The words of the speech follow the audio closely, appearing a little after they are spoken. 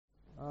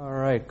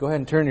right, go ahead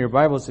and turn your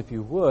Bibles, if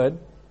you would,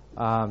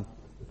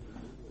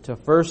 to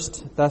 1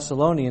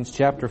 Thessalonians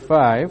chapter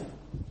 5.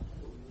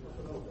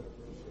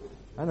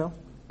 I know.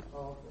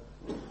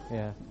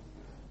 Yeah,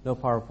 no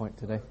PowerPoint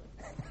today.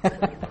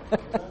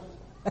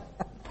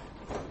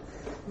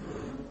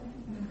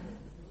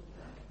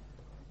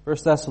 1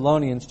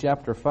 Thessalonians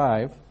chapter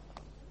 5.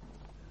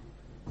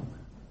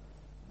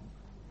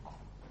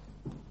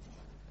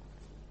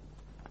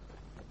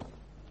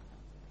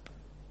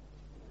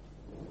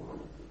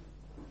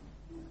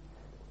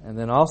 And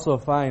then also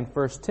find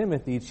 1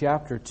 Timothy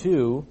chapter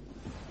 2,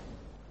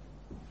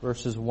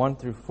 verses 1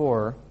 through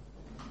 4.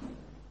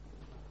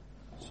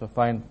 So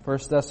find 1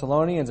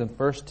 Thessalonians and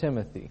 1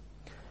 Timothy.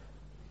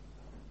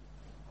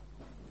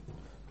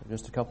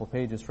 Just a couple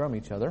pages from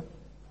each other.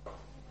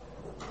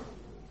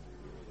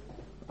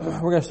 We're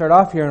going to start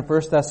off here in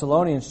 1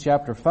 Thessalonians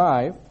chapter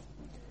 5.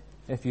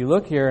 If you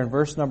look here in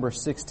verse number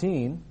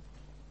 16...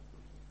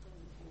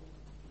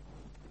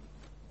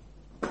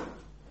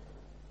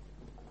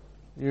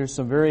 Here's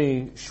some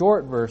very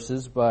short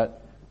verses,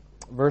 but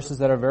verses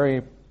that are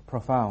very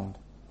profound.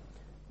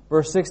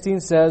 Verse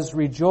 16 says,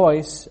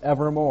 "Rejoice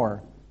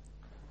evermore.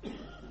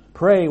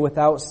 Pray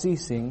without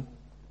ceasing.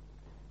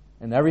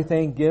 In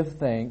everything give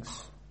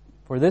thanks.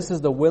 For this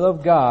is the will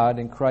of God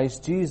in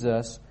Christ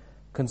Jesus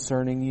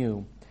concerning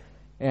you."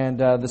 And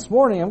this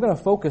morning I'm going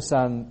to focus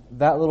on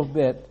that little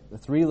bit, the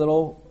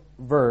three-word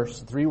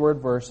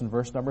verse in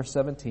verse number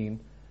 17.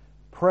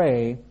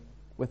 Pray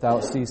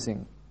without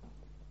ceasing.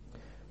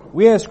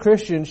 We as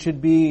Christians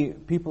should be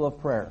people of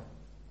prayer.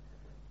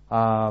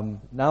 Not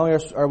only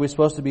are we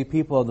supposed to be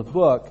people of the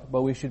book,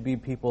 but we should be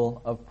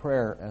people of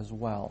prayer as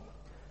well.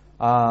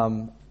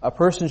 A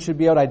person should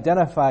be able to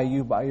identify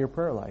you by your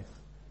prayer life.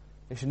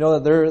 They should know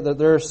that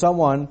there is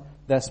someone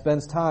that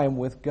spends time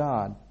with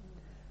God.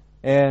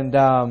 And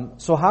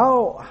so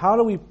how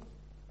do we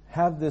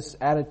have this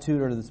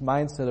attitude or this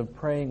mindset of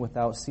praying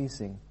without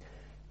ceasing?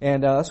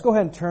 And let's go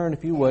ahead and turn,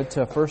 if you would,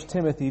 to 1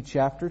 Timothy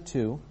chapter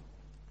 2.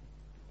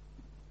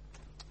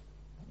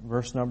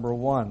 Verse number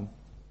 1.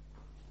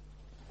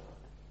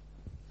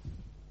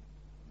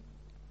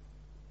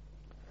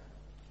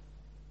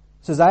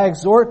 It says, "I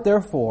exhort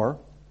therefore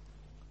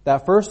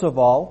that first of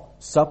all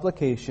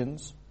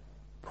supplications,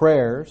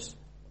 prayers,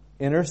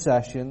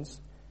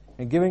 intercessions,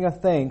 and giving of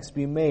thanks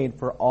be made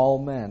for all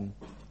men,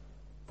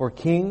 for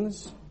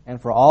kings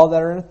and for all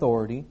that are in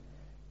authority,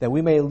 that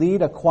we may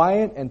lead a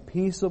quiet and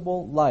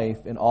peaceable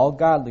life in all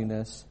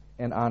godliness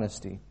and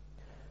honesty.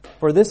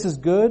 For this is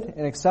good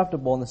and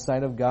acceptable in the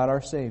sight of God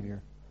our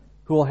Savior,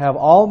 who will have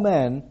all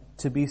men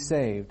to be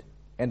saved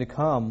and to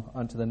come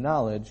unto the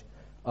knowledge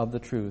of the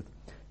truth."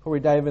 Before we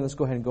dive in, let's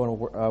go ahead and go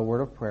into a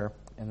word of prayer,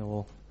 and then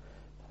we'll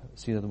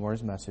see the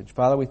morning's message.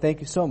 Father, we thank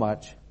you so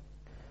much,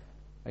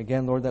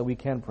 again, Lord, that we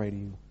can pray to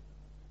you.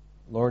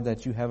 Lord,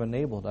 that you have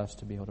enabled us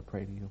to be able to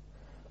pray to you.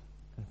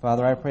 And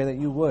Father, I pray that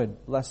you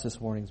would bless this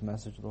morning's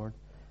message, Lord.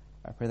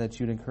 I pray that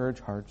you'd encourage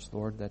hearts,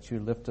 Lord, that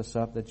you'd lift us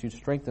up, that you'd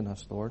strengthen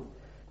us, Lord.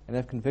 And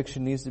if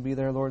conviction needs to be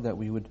there, Lord, that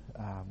we would,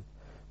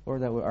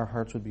 Lord, that our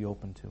hearts would be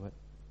open to it.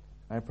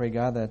 I pray,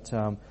 God, that,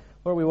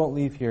 Lord, we won't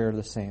leave here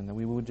the same, that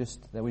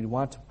we'd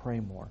want to pray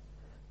more.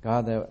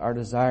 God, that our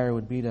desire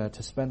would be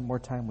to spend more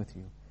time with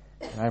you.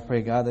 And I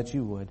pray, God, that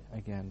you would,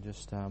 again,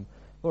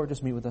 Lord,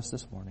 just meet with us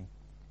this morning.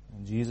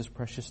 In Jesus'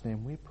 precious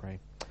name we pray.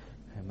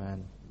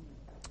 Amen.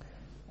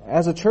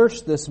 As a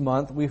church this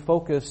month, we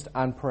focused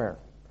on prayer.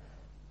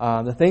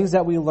 The things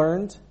that we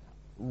learned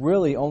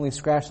really only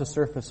scratch the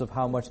surface of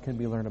how much can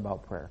be learned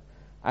about prayer.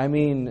 I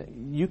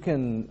mean, you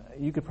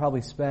could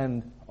probably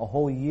spend a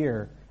whole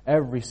year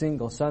every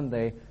single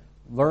Sunday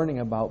learning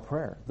about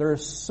prayer. There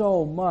is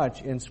so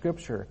much in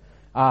Scripture.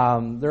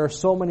 There are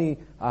so many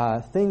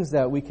things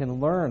that we can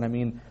learn. I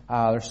mean,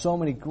 there's so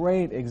many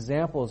great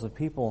examples of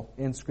people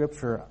in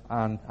Scripture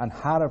on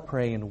how to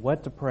pray and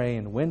what to pray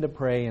and when to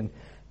pray. And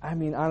I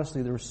mean,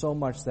 honestly, there was so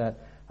much that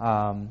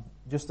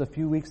just a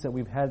few weeks that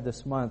we've had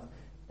this month,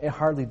 it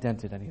hardly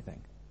dented anything.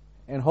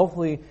 And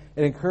hopefully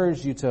it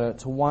encouraged you to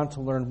want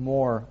to learn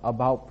more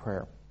about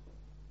prayer.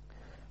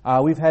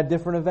 We've had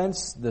different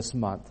events this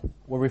month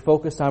where we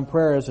focused on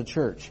prayer as a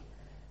church.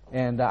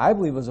 And I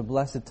believe it was a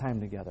blessed time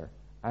together.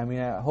 I mean,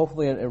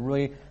 hopefully it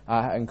really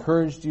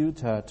encouraged you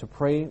to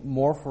pray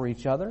more for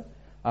each other,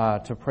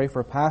 to pray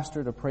for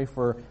pastor, to pray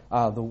for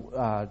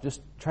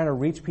just trying to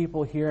reach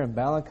people here in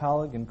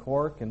Ballincollig and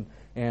Cork and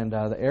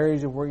the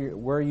areas of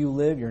where you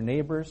live, your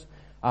neighbors,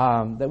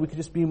 that we could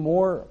just be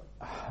more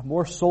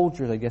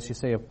soldiers, I guess you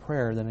say, of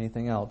prayer than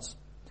anything else.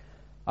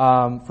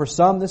 For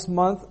some, this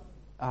month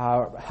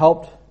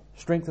helped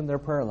strengthen their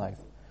prayer life.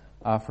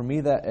 For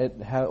me, that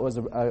it was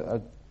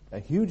a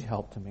huge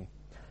help to me.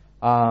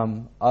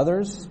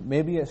 Others,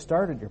 maybe it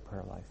started your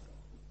prayer life.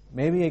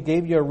 Maybe it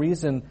gave you a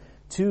reason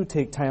to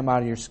take time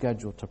out of your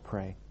schedule to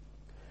pray.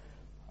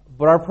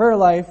 But our prayer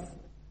life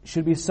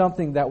should be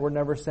something that we're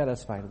never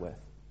satisfied with.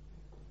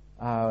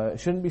 It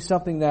shouldn't be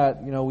something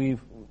that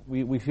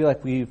we feel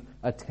like we've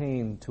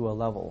attained to a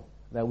level,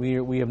 that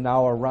we have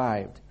now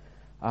arrived.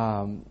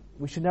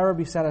 We should never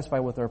be satisfied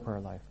with our prayer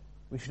life.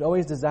 We should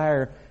always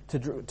desire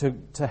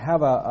to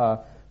have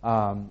a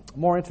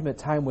more intimate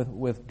time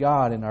with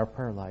God in our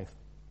prayer life.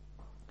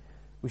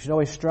 We should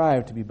always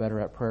strive to be better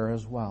at prayer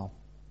as well.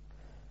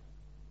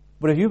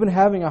 But if you've been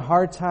having a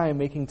hard time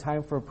making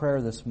time for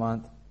prayer this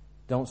month,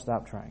 don't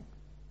stop trying.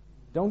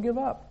 Don't give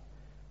up.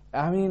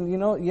 I mean,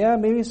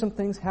 maybe some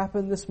things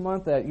happen this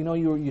month that,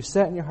 you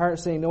set in your heart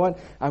saying, you know what,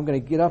 I'm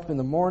going to get up in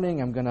the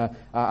morning, I'm going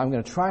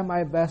to try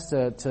my best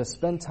to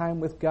spend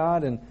time with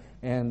God, and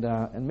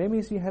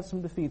maybe you had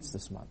some defeats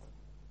this month.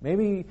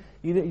 Maybe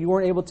you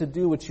weren't able to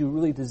do what you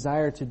really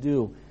desire to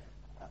do.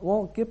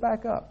 Well, get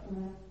back up.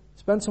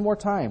 Spend some more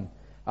time.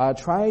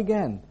 Try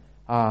again.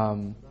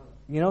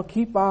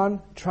 Keep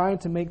on trying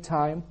to make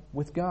time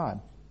with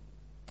God.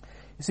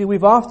 You see,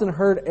 we've often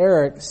heard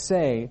Eric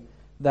say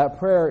that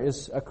prayer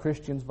is a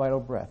Christian's vital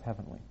breath,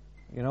 haven't we?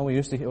 We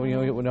used to,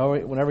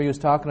 whenever he was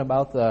talking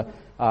about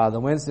the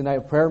Wednesday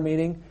night prayer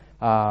meeting,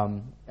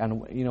 and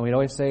he'd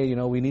always say,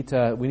 we need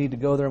to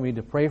go there and we need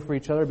to pray for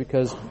each other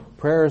because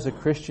prayer is a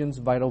Christian's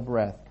vital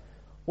breath.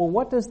 Well,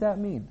 what does that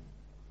mean?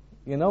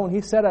 When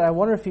he said it, I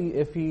wonder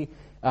if he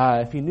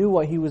knew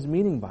what he was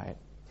meaning by it.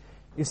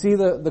 You see,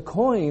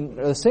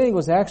 the saying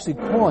was actually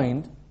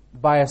coined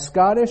by a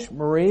Scottish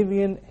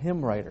Moravian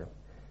hymn writer.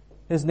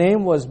 His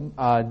name was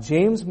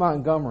James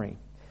Montgomery,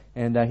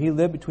 and he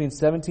lived between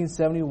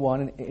 1771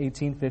 and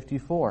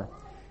 1854.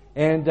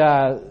 And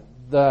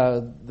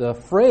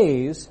the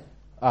phrase,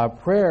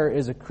 prayer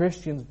is a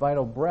Christian's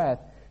vital breath,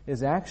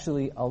 is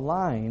actually a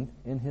line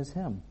in his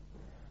hymn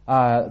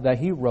that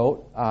he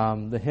wrote.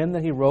 The hymn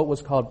that he wrote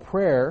was called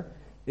 "Prayer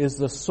is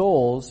the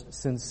Soul's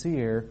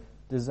Sincere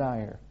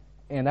Desire."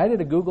 And I did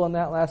a Google on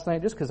that last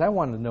night just because I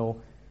wanted to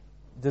know,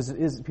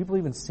 is people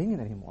even sing it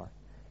anymore?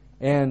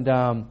 And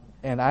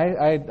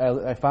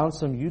I found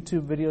some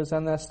YouTube videos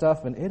on that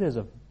stuff, and it is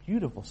a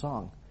beautiful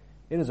song.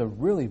 It is a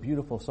really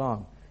beautiful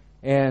song.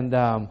 And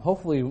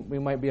hopefully we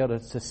might be able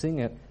to sing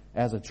it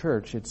as a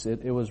church.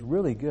 It was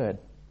really good.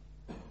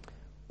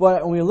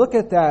 But when we look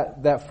at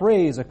that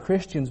phrase, a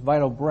Christian's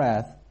vital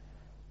breath,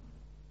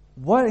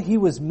 what he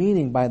was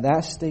meaning by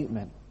that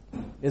statement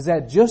is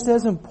that just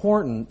as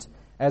important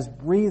as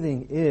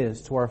breathing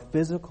is to our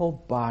physical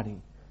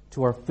body,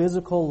 to our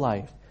physical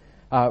life,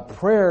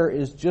 prayer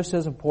is just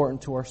as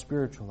important to our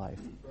spiritual life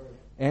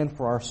and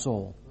for our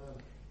soul.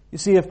 You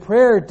see, if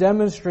prayer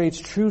demonstrates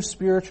true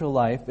spiritual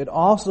life, it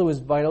also is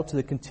vital to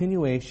the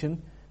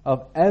continuation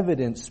of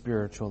evident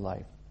spiritual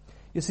life.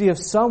 You see, if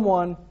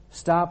someone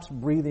stops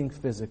breathing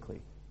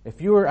physically, if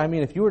you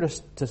were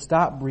to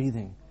stop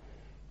breathing,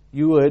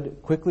 you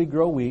would quickly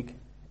grow weak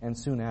and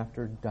soon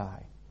after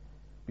die.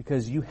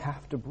 Because you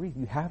have to breathe.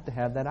 You have to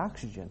have that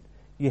oxygen.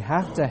 You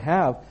have to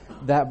have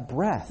that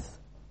breath.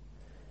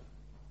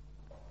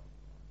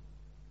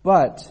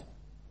 But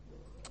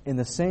in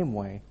the same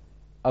way,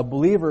 a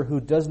believer who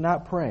does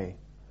not pray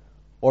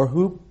or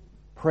who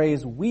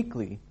prays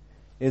weakly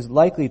is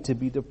likely to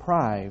be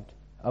deprived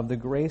of the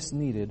grace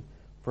needed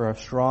for a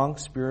strong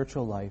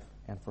spiritual life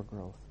and for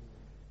growth.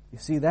 You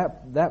see,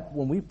 that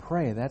when we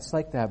pray, that's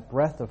like that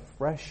breath of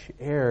fresh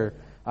air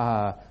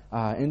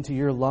into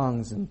your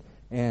lungs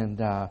and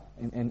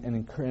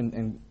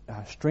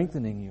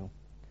strengthening you.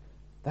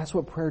 That's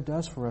what prayer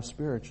does for us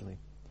spiritually.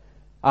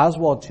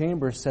 Oswald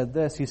Chambers said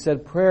this. He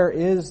said, prayer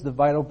is the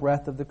vital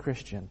breath of the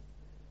Christian.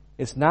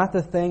 It's not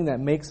the thing that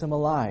makes him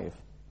alive,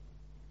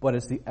 but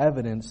it's the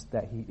evidence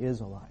that he is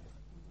alive.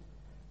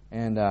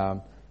 And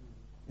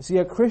you see,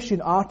 a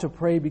Christian ought to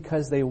pray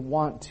because they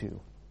want to,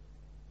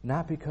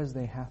 not because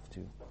they have to.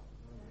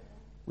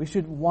 We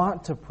should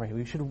want to pray.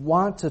 We should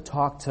want to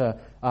talk to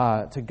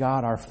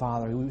God our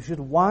Father. We should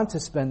want to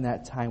spend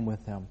that time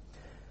with Him.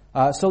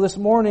 So this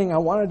morning I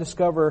want to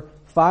discover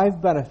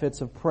 5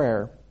 benefits of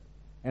prayer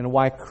and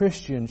why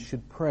Christians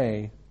should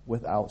pray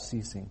without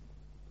ceasing.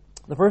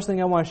 The first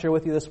thing I want to share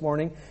with you this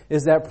morning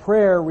is that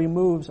prayer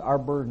removes our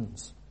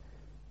burdens.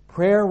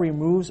 Prayer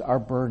removes our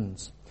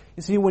burdens.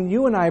 You see, when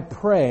you and I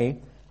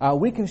pray,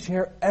 we can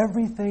share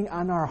everything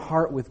on our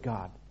heart with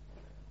God.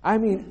 I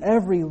mean,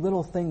 every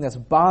little thing that's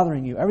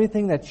bothering you,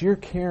 everything that you're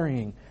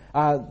carrying.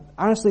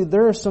 Honestly,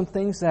 there are some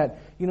things that,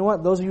 you know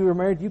what, those of you who are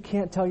married, you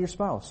can't tell your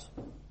spouse.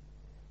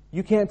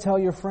 You can't tell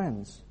your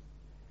friends.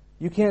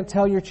 You can't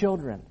tell your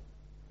children.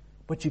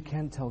 But you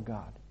can tell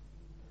God.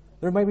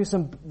 There might be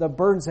the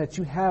burdens that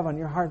you have on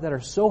your heart that are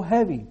so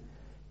heavy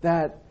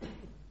that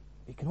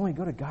you can only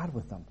go to God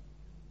with them.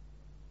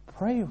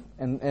 Pray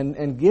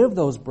and give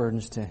those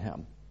burdens to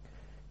Him.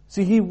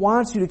 See, He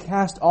wants you to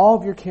cast all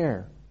of your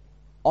care,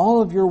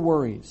 all of your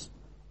worries,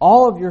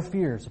 all of your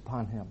fears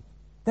upon Him.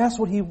 That's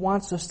what He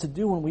wants us to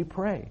do when we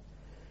pray.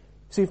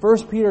 See,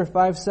 1 Peter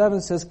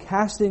 5:7 says,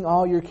 casting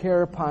all your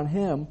care upon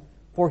Him,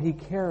 for He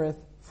careth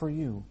for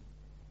you.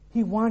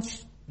 He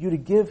wants you to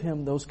give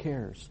Him those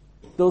cares,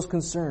 those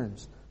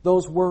concerns,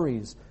 those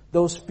worries,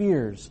 those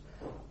fears.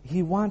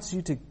 He wants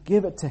you to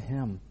give it to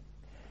Him.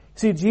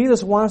 See,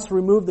 Jesus wants to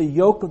remove the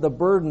yoke of the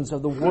burdens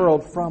of the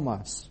world from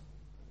us.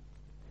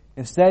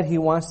 Instead, He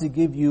wants to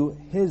give you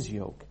His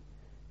yoke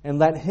and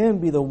let Him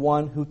be the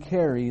one who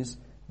carries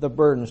the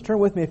burdens. Turn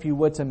with me, if you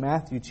would, to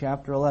Matthew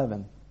chapter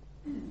 11.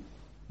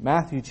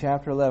 Matthew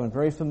chapter 11,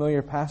 very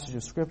familiar passage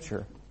of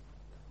Scripture.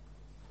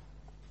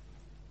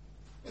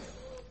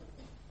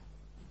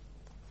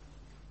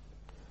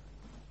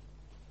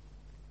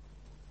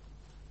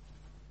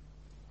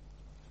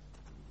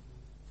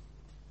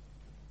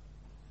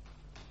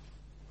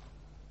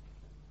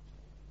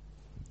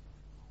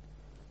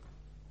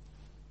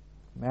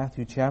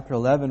 Matthew chapter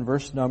 11,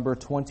 verse number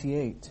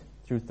 28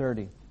 through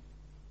 30.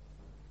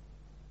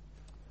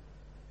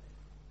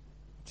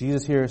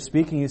 Jesus here is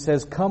speaking. He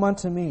says, "Come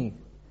unto me,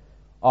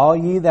 all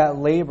ye that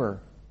labor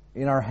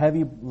and are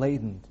heavy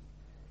laden,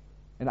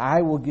 and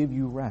I will give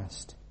you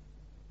rest.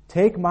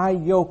 Take my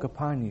yoke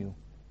upon you,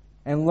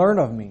 and learn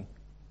of me,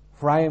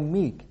 for I am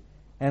meek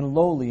and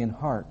lowly in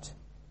heart.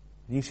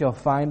 Ye shall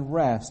find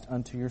rest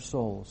unto your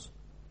souls.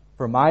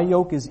 For my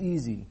yoke is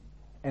easy,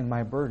 and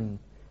my burden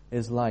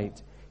is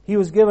light." He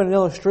was given an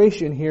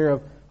illustration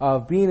here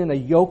of being in a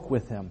yoke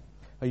with him.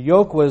 A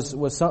yoke was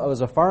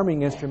a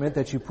farming instrument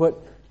that you'd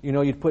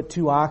put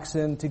two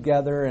oxen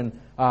together and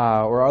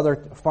or other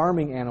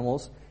farming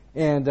animals,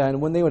 and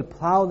when they would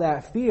plow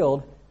that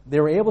field, they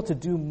were able to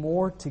do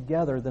more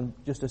together than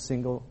just a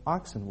single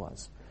oxen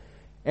was.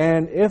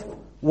 And if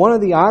one of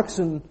the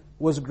oxen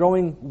was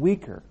growing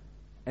weaker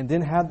and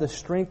didn't have the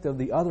strength of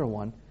the other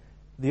one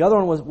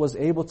was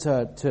able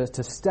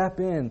to step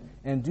in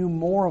and do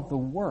more of the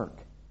work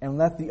and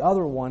let the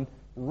other one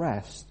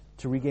rest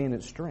to regain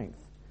its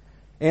strength.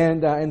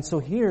 And so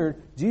here,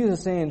 Jesus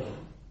is saying,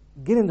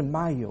 get into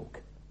my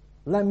yoke.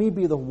 Let me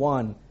be the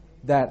one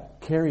that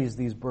carries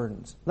these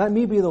burdens. Let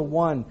me be the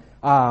one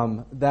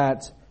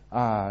that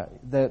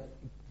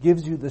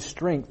gives you the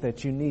strength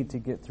that you need to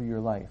get through your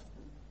life.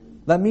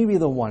 Let me be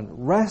the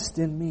one. Rest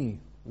in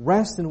me.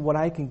 Rest in what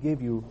I can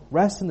give you.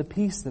 Rest in the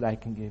peace that I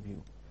can give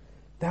you.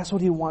 That's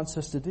what He wants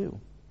us to do.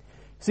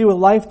 See, with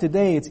life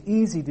today, it's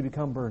easy to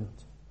become burdened.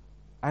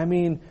 I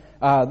mean,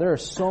 there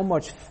is so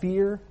much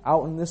fear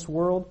out in this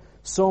world,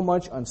 so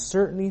much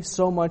uncertainty,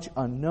 so much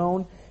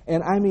unknown.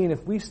 And I mean,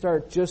 if we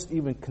start just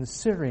even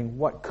considering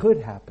what could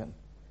happen,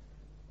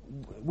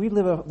 we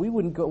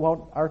wouldn't go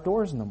out our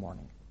doors in the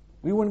morning.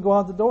 We wouldn't go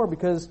out the door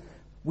because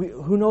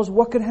who knows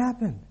what could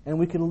happen, and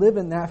we could live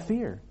in that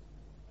fear.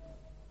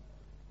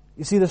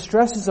 You see, the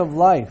stresses of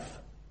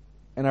life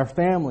and our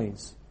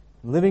families,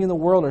 living in the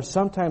world, are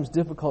sometimes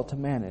difficult to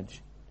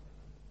manage.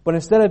 But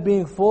instead of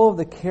being full of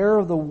the care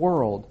of the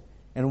world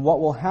and what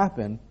will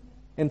happen,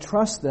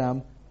 entrust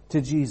them to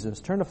Jesus.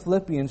 Turn to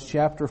Philippians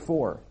chapter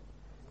 4.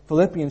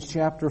 Philippians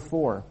chapter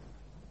 4.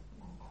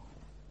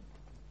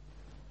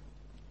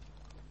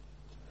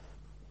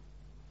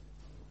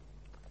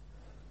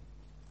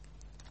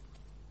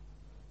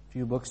 A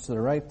few books to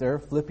the right there.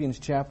 Philippians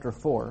chapter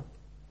 4.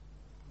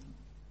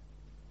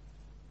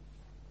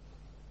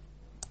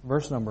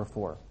 Verse number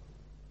 4.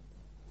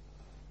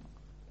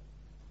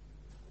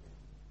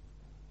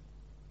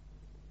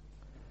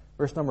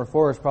 Verse number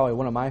 4 is probably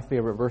one of my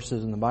favorite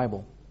verses in the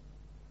Bible.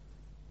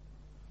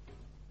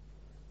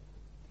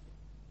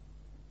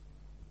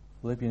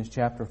 Philippians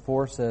chapter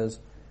 4 says,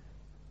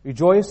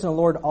 "Rejoice in the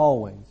Lord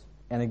always,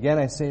 and again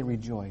I say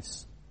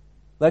rejoice.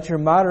 Let your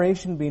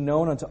moderation be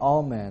known unto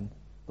all men.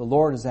 The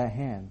Lord is at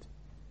hand.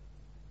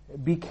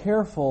 Be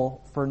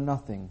careful for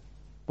nothing,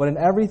 but in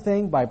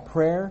everything by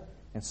prayer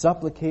and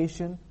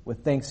supplication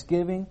with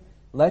thanksgiving,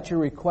 let your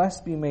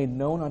requests be made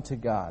known unto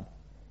God.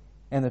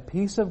 And the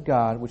peace of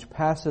God, which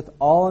passeth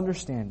all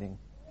understanding,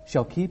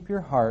 shall keep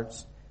your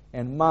hearts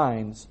and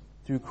minds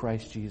through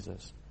Christ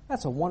Jesus."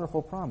 That's a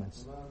wonderful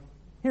promise.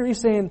 Here He's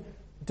saying,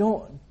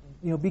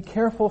 be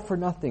careful for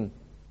nothing.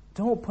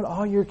 Don't put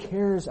all your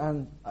cares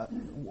on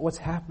what's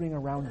happening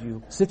around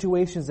you,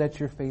 situations that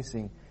you're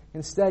facing.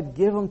 Instead,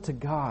 give them to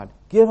God.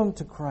 Give them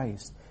to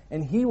Christ.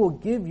 And He will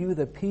give you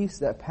the peace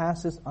that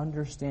passes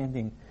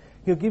understanding.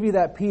 He'll give you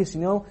that peace.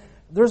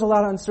 There's a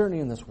lot of uncertainty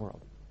in this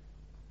world.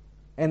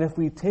 And if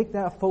we take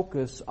that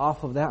focus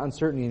off of that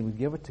uncertainty and we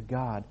give it to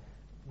God,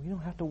 we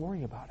don't have to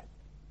worry about it.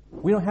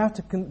 We don't have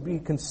to be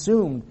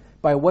consumed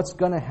by what's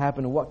going to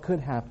happen and what could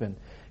happen.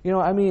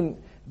 Being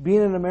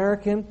an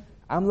American,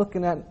 I'm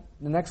looking at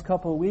the next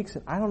couple of weeks,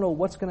 and I don't know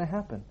what's going to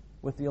happen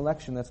with the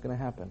election that's going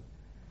to happen.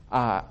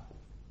 I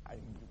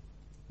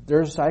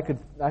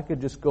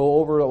could just go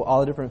over all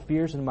the different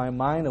fears in my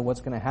mind of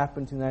what's going to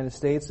happen to the United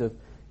States if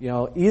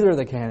either of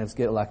the candidates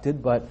get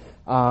elected. But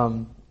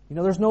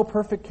there's no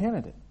perfect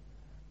candidate.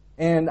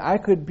 And I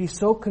could be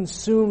so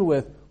consumed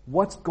with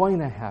what's going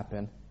to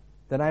happen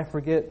that I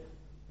forget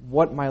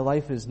what my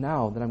life is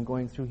now that I'm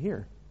going through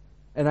here.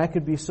 And I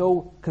could be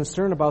so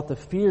concerned about the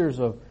fears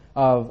of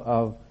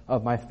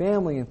my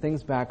family and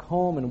things back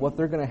home and what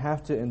they're going to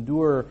have to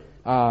endure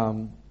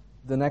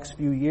the next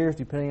few years,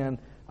 depending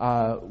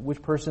on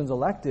which person's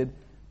elected.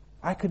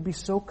 I could be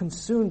so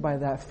consumed by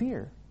that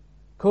fear,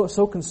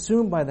 so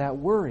consumed by that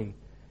worry,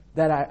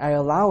 that I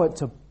allow it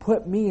to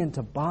put me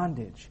into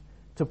bondage,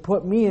 to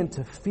put me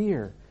into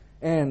fear.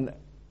 And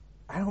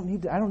I don't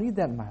need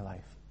that in my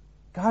life.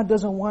 God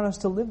doesn't want us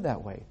to live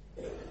that way.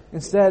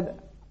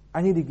 Instead,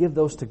 I need to give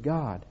those to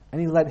God. I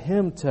need to let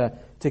Him to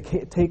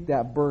take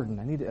that burden.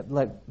 I need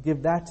to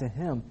give that to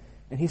Him.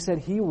 And He said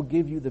He will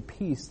give you the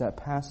peace that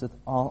passeth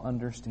all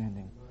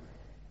understanding.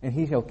 And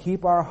He shall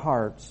keep our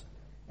hearts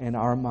and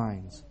our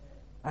minds.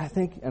 I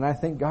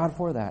thank God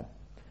for that.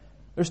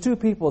 There's two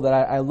people that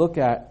I look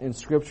at in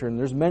Scripture, and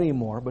there's many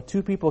more, but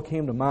two people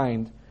came to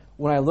mind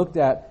when I looked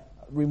at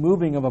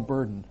removing of a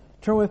burden.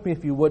 Turn with me,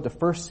 if you would, to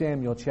 1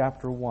 Samuel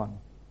chapter 1.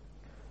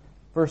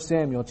 1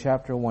 Samuel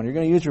chapter 1. You're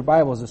going to use your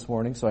Bibles this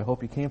morning, so I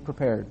hope you came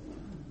prepared.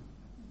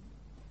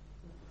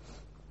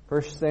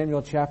 1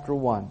 Samuel chapter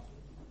 1.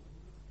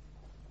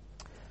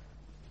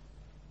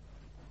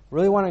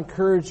 Really want to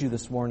encourage you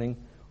this morning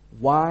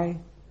why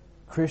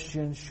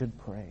Christians should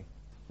pray.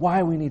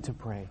 Why we need to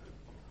pray.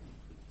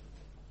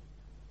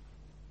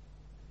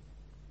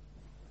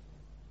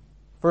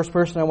 First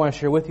person I want to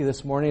share with you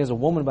this morning is a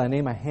woman by the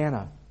name of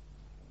Hannah.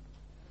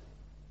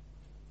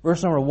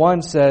 Verse number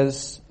 1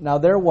 says, Now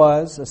there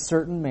was a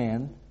certain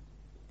man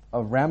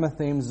of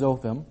Ramathaim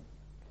Zophim,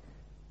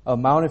 of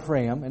Mount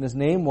Ephraim, and his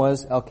name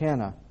was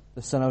Elkanah,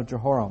 the son of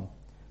Jehoram,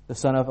 the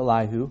son of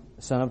Elihu,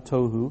 the son of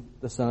Tohu,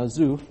 the son of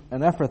Zuph,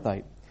 an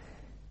Ephrathite.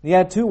 He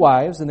had two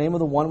wives. The name of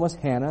the one was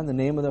Hannah, and the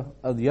name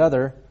of the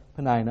other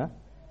Peninnah.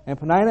 And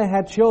Peninnah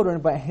had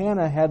children, but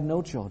Hannah had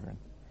no children.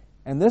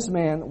 And this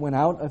man went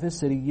out of his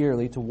city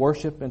yearly to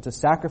worship and to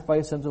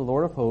sacrifice unto the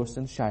Lord of hosts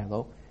in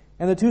Shiloh.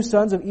 And the two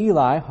sons of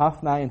Eli,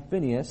 Hophni and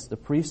Phinehas, the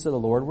priests of the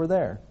Lord, were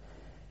there.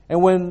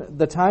 And when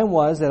the time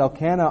was that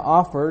Elkanah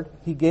offered,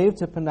 he gave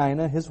to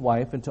Peninnah his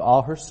wife and to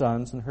all her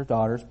sons and her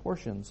daughters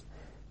portions.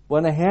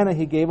 But unto Hannah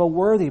he gave a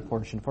worthy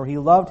portion, for he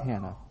loved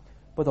Hannah.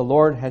 But the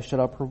Lord had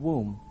shut up her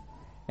womb.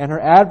 And her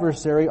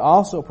adversary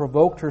also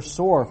provoked her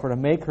sore, for to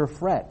make her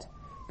fret,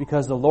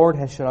 because the Lord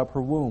had shut up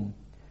her womb.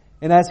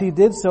 And as he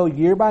did so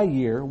year by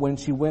year, when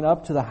she went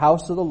up to the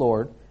house of the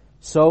Lord,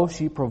 so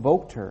she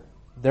provoked her.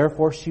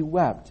 Therefore she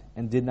wept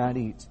and did not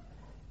eat.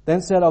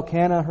 Then said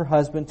Elkanah her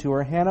husband to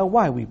her, Hannah,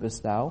 why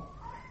weepest thou?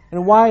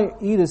 And why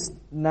eatest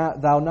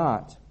thou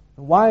not?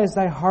 And why is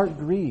thy heart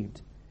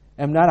grieved?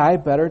 Am not I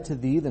better to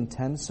thee than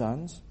 10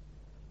 sons?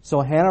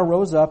 So Hannah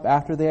rose up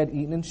after they had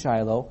eaten in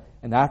Shiloh,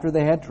 and after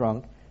they had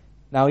drunk.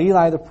 Now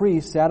Eli the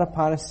priest sat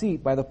upon a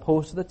seat by the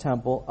post of the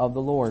temple of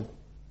the Lord.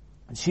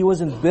 And she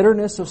was in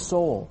bitterness of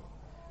soul,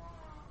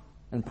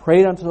 and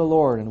prayed unto the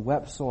Lord, and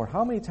wept sore.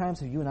 How many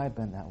times have you and I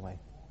been that way?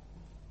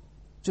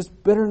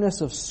 Just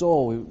bitterness of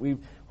soul.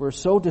 We're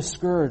so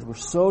discouraged. We're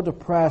so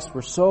depressed.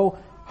 We're so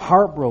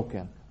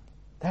heartbroken.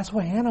 That's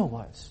what Hannah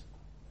was.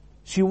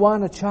 She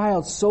wanted a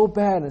child so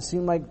bad, and it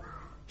seemed like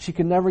she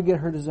could never get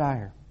her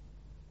desire.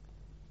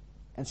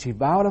 And she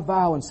vowed a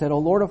vow and said, O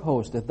Lord of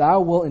hosts, if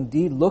thou wilt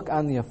indeed look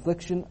on the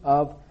affliction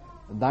of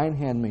thine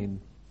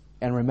handmaiden,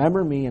 and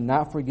remember me, and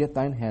not forget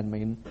thine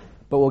handmaiden,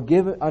 but will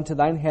give unto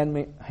thine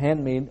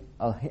handmaid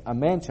a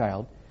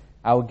man-child,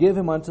 I will give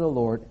him unto the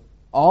Lord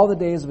all the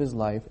days of his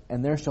life,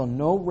 and there shall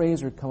no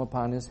razor come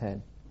upon his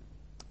head.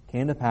 It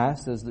came to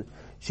pass, as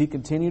she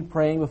continued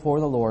praying before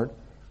the Lord,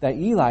 that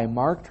Eli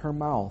marked her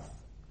mouth.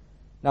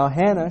 Now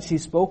Hannah, she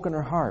spoke in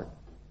her heart,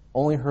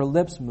 only her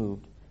lips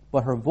moved,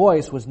 but her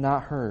voice was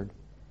not heard.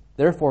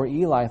 Therefore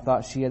Eli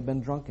thought she had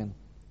been drunken.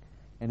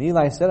 And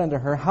Eli said unto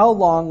her, How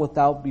long wilt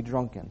thou be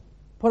drunken?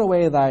 Put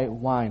away thy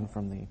wine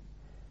from thee.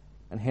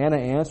 And Hannah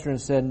answered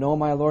and said, No,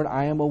 my Lord,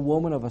 I am a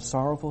woman of a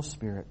sorrowful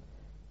spirit.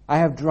 I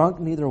have drunk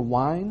neither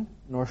wine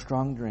nor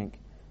strong drink,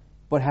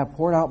 but have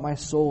poured out my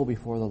soul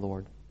before the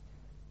Lord.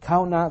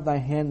 Count not thy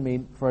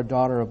handmaid for a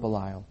daughter of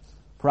Belial.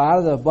 For out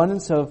of the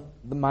abundance of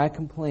my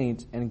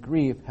complaint and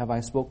grief have I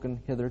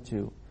spoken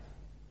hitherto.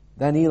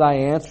 Then Eli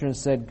answered and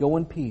said, Go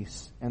in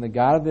peace, and the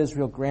God of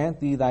Israel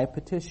grant thee thy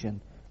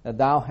petition that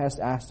thou hast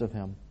asked of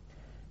him.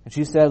 And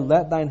she said,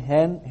 Let thine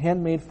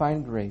handmaid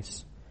find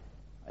grace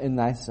in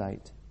thy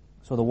sight.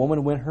 So the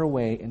woman went her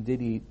way and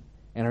did eat,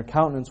 and her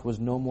countenance was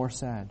no more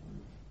sad.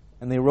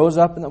 And they rose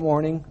up in the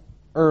morning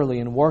early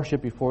and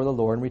worshipped before the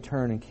Lord, and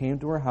returned and came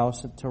to her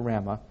house to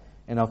Ramah.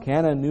 And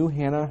Elkanah knew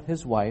Hannah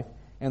his wife,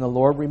 and the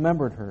Lord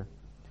remembered her.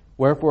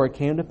 Wherefore it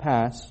came to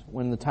pass,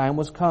 when the time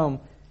was come,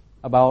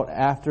 about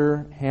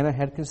after Hannah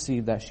had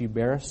conceived, that she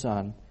bare a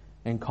son,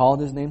 and called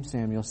his name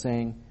Samuel,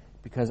 saying,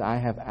 Because I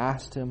have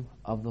asked him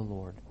of the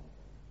Lord.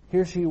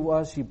 Here she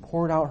was, she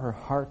poured out her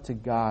heart to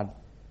God.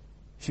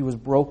 She was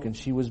broken,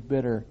 she was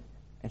bitter,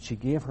 and she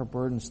gave her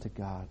burdens to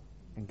God,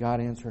 and God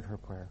answered her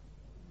prayer.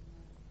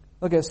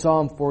 Look at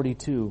Psalm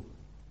 42.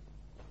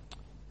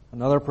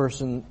 Another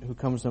person who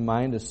comes to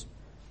mind is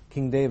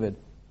King David.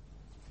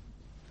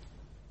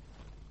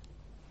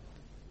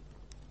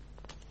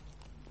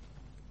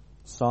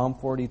 Psalm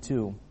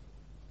 42.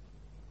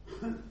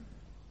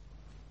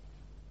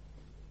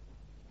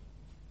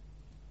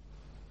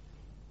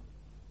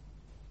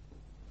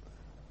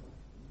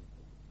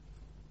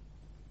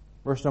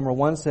 Verse number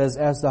 1 says,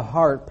 As the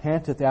hart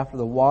panteth after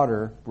the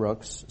water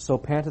brooks, so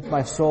panteth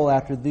my soul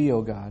after thee,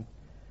 O God.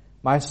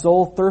 My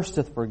soul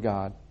thirsteth for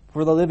God,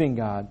 for the living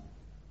God.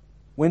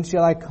 When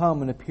shall I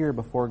come and appear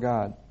before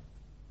God?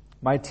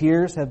 My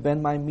tears have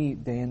been my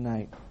meat day and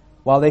night,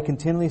 while they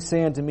continually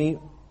say unto me,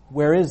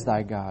 where is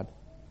thy God?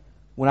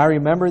 When I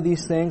remember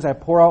these things, I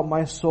pour out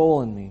my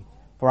soul in me.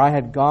 For I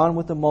had gone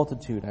with the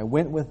multitude. I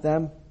went with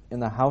them in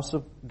the house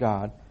of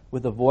God,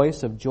 with a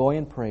voice of joy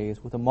and praise,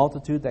 with a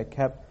multitude that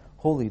kept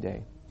holy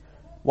day.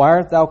 Why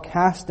art thou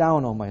cast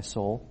down, O my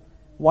soul?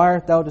 Why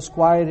art thou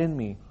disquieted in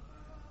me?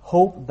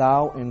 Hope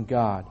thou in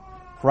God,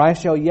 for I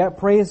shall yet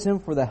praise him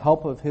for the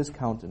help of his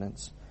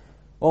countenance.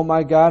 O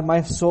my God,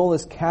 my soul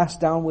is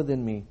cast down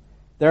within me.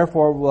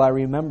 Therefore will I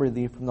remember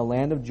thee from the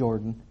land of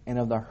Jordan, and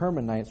of the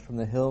Hermonites from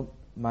the hill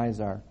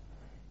Mizar.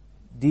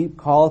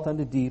 Deep calleth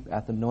unto deep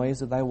at the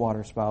noise of thy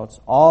waterspouts.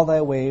 All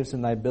thy waves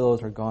and thy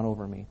billows are gone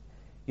over me.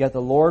 Yet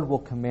the Lord will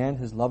command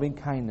his loving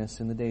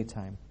kindness in the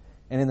daytime.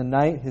 And in the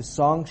night his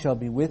song shall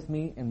be with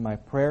me, and my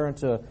prayer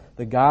unto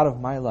the God of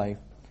my life.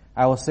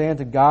 I will say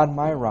unto God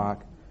my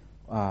rock,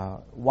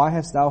 why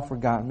hast thou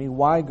forgotten me?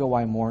 Why go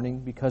I mourning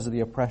because of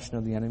the oppression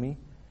of the enemy?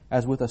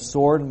 As with a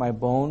sword in my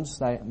bones,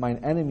 mine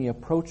enemy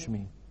approach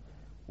me,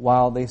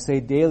 while they say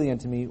daily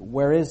unto me,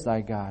 where is thy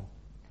God?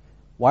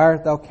 Why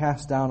art thou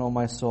cast down, O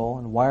my soul,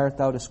 and why art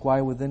thou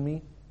disquieted within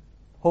me?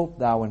 Hope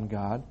thou in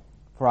God,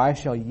 for I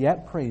shall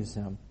yet praise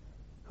him,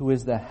 who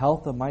is the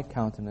health of my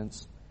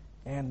countenance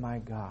and my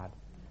God.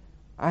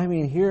 I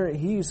mean, here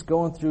he's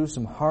going through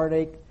some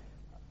heartache.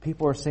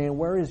 People are saying,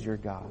 where is your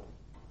God?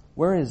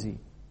 Where is he?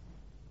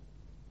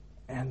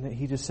 And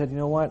he just said, you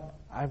know what?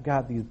 I've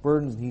got these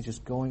burdens, and he's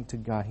just going to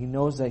God. He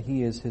knows that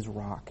he is his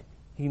rock.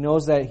 He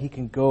knows that he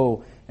can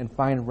go and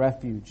find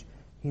refuge.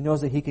 He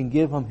knows that he can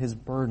give him his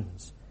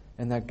burdens,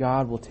 and that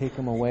God will take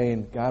him away,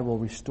 and God will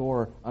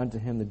restore unto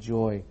him the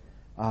joy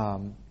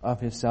of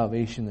his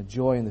salvation, the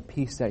joy and the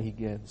peace that he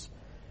gives.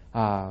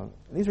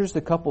 These are just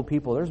a couple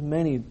people. There's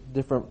many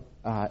different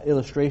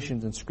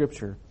illustrations in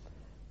Scripture.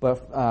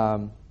 But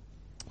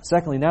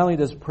secondly, not only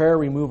does prayer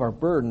remove our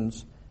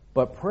burdens,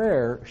 but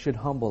prayer should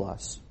humble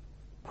us.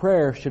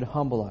 Prayer should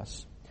humble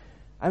us.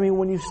 I mean,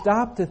 when you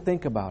stop to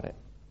think about it,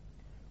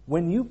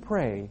 when you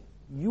pray,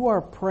 you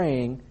are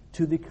praying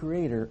to the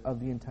Creator of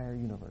the entire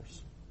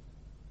universe.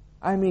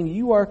 I mean,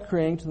 you are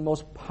praying to the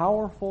most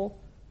powerful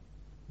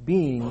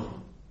being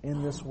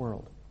in this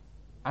world.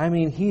 I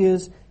mean, he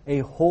is a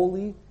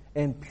holy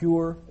and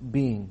pure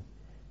being.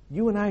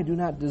 You and I do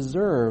not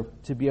deserve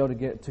to be able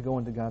to go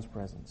into God's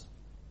presence.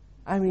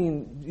 I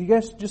mean, you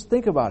guys just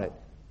think about it.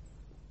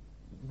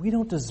 We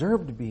don't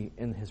deserve to be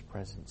in his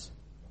presence.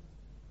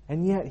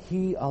 And yet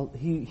he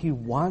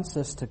wants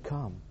us to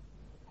come.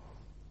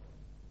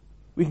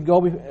 We can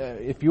go,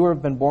 if you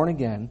have been born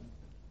again,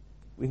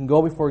 we can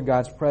go before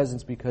God's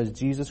presence because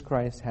Jesus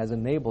Christ has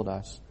enabled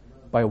us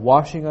by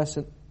washing us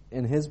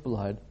in his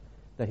blood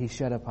that he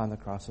shed upon the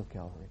cross of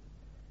Calvary.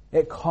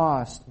 It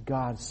cost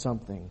God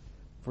something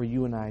for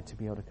you and I to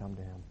be able to come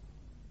to him.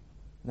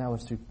 And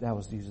that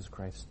was Jesus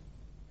Christ.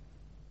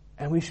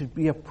 And we should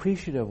be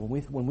appreciative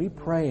when we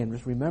pray and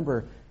just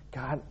remember,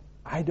 God,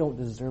 I don't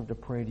deserve to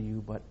pray to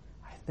you, but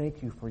I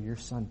thank you for your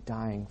Son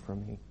dying for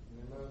me.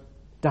 Amen.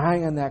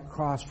 Dying on that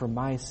cross for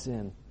my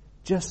sin,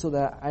 just so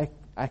that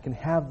I can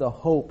have the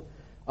hope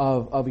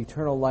of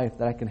eternal life,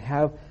 that I can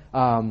have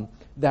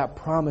that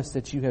promise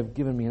that you have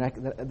given me,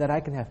 and that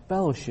I can have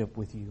fellowship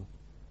with you.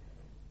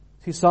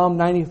 See, Psalm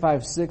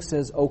 95:6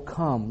 says, "O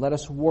come, let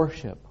us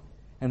worship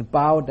and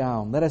bow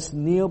down. Let us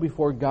kneel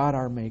before God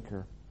our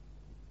Maker."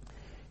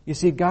 You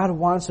see, God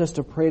wants us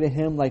to pray to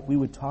him like we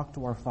would talk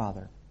to our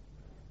Father.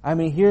 I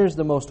mean, here's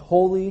the most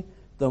holy,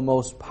 the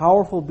most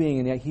powerful being,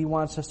 and yet he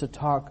wants us to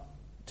talk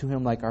to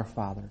him like our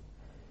Father.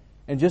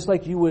 And just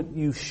like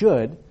you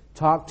should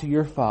talk to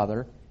your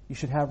Father, you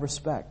should have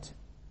respect.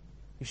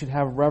 You should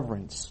have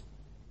reverence.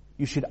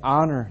 You should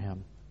honor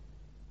him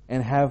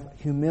and have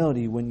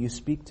humility when you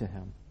speak to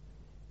him.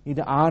 You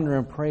need to honor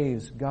and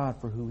praise God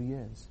for who he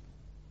is.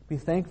 Be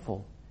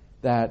thankful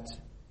that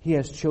he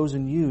has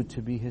chosen you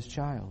to be his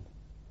child.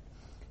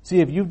 See,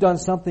 if you've done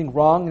something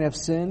wrong and have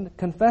sinned,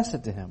 confess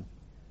it to him.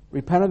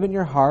 Repent of it in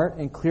your heart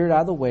and clear it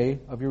out of the way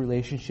of your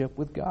relationship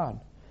with God.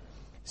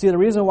 See, the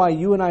reason why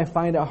you and I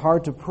find it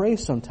hard to pray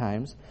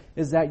sometimes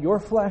is that your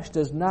flesh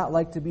does not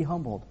like to be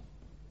humbled.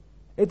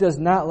 It does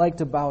not like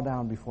to bow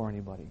down before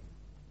anybody.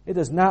 It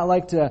does not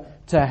like to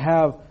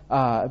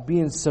be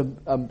in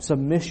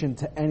submission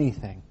to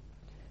anything.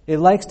 It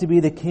likes to be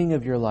the king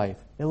of your life.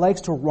 It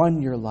likes to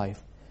run your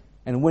life.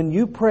 And when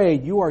you pray,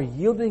 you are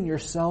yielding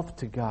yourself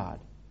to God.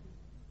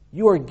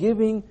 You are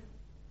giving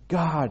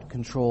God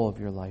control of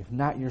your life,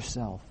 not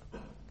yourself.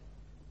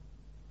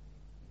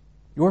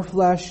 Your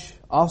flesh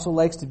also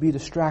likes to be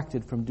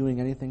distracted from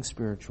doing anything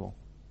spiritual.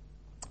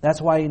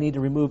 That's why you need to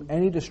remove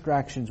any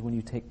distractions when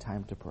you take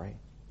time to pray.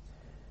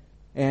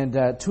 And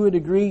to a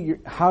degree,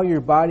 how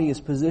your body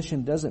is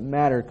positioned doesn't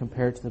matter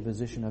compared to the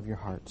position of your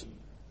heart.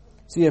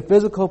 See, a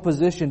physical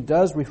position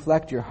does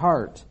reflect your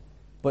heart,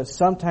 but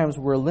sometimes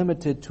we're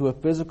limited to a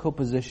physical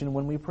position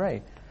when we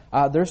pray.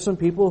 There's some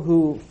people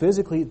who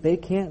physically, they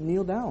can't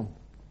kneel down.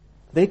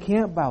 They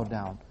can't bow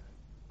down.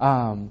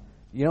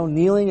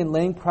 Kneeling and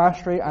laying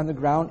prostrate on the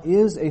ground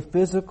is a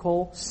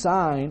physical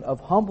sign of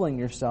humbling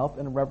yourself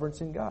and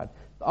reverencing God.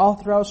 All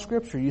throughout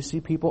Scripture, you see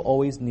people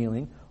always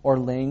kneeling or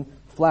laying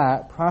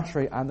flat,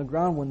 prostrate on the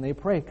ground when they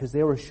pray, because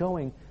they were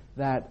showing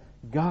that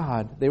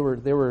God, they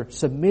were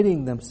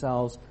submitting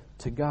themselves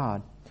to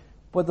God.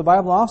 But the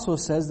Bible also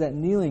says that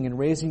kneeling and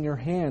raising your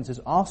hands is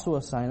also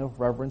a sign of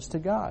reverence to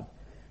God.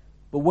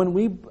 But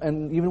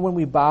even when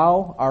we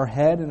bow our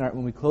head and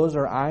when we close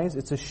our eyes,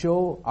 it's to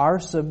show our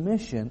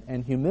submission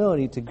and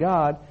humility to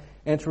God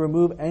and to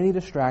remove any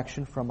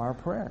distraction from our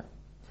prayer.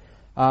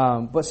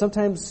 But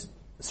sometimes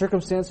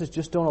circumstances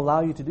just don't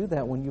allow you to do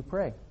that when you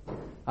pray.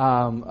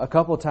 A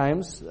couple of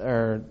times,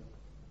 or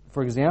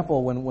for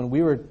example, when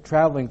we were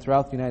traveling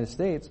throughout the United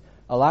States,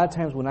 a lot of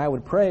times when I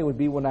would pray would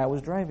be when I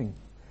was driving.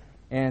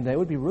 And it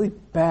would be really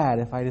bad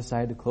if I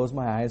decided to close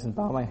my eyes and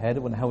bow my head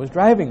when I was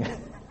driving.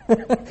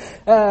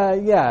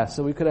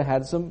 So we could have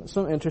had some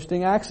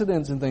interesting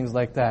accidents and things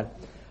like that.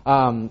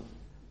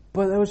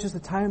 But it was just a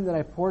time that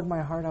I poured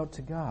my heart out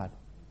to God.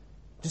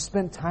 Just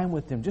spent time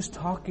with Him, just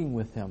talking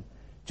with Him,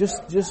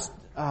 just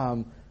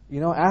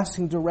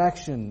asking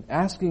direction,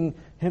 asking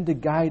Him to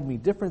guide me,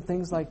 different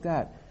things like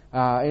that.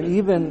 And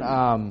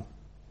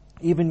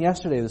even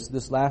yesterday,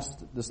 this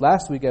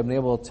last week, I've been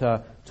able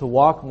to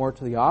walk more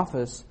to the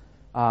office,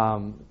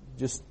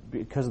 just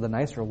because of the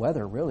nicer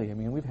weather. Really, I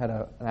mean, we've had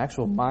an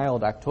actual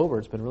mild October.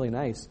 It's been really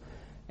nice,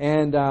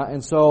 and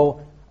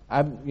so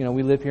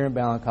we live here in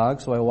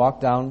Ballincollig, so I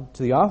walk down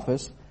to the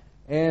office,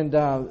 and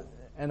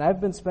I've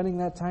been spending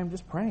that time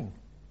just praying,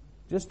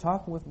 just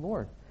talking with the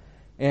Lord.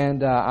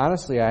 And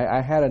honestly,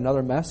 I had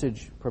another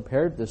message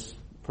prepared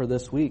for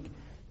this week.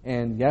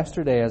 And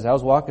yesterday, as I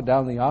was walking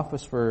down the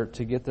office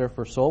to get there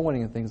for soul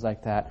winning and things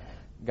like that,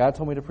 God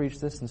told me to preach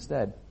this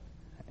instead.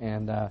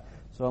 And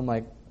so I'm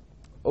like,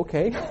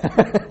 okay,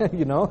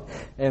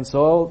 And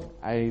so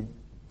I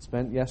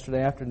spent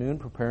yesterday afternoon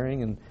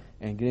preparing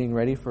and getting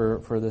ready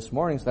for this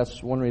morning. So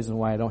that's one reason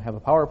why I don't have a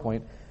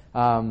PowerPoint.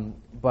 And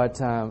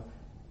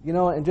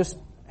just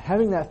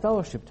having that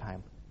fellowship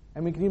time. I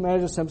mean, can you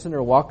imagine Simpson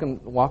or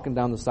walking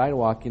down the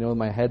sidewalk, with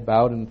my head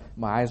bowed and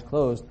my eyes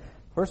closed?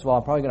 First of all,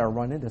 I'm probably going to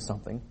run into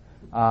something.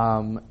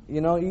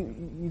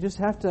 You just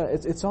have to,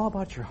 it's all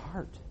about your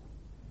heart,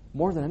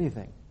 more than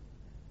anything.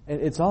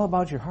 It's all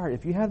about your heart.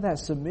 If you have that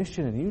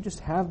submission and you just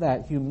have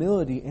that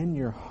humility in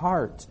your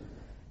heart,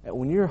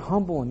 when you're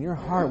humble in your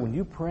heart, when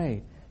you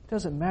pray, it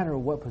doesn't matter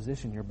what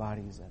position your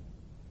body is in.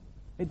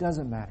 It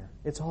doesn't matter.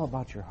 It's all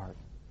about your heart.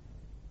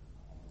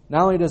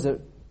 Not only does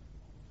it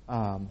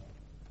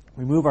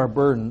remove our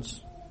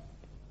burdens,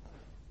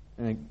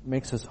 and it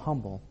makes us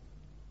humble,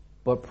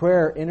 but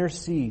prayer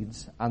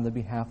intercedes on the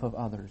behalf of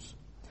others.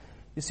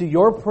 You see,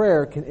 your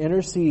prayer can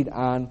intercede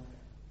on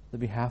the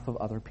behalf of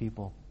other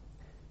people.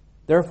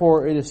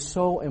 Therefore, it is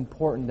so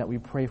important that we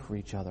pray for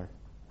each other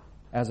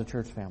as a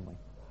church family.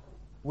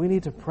 We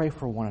need to pray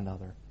for one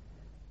another.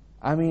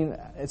 I mean,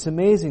 it's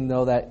amazing,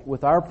 though, that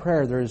with our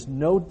prayer, there is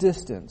no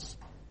distance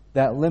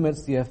that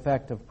limits the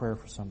effect of prayer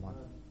for someone.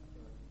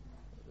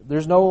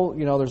 There's no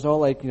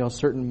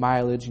certain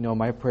mileage.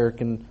 My prayer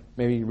can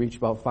maybe reach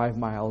about 5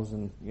 miles,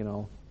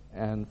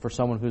 and for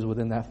someone who's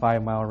within that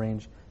 5-mile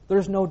range,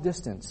 there's no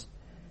distance.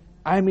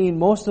 I mean,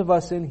 most of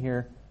us in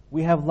here,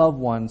 we have loved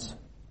ones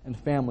and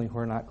family who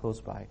are not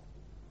close by.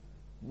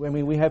 I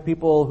mean, we have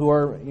people who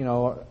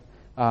are,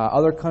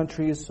 other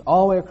countries,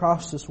 all the way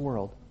across this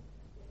world.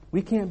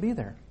 We can't be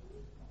there.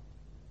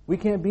 We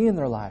can't be in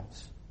their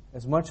lives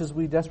as much as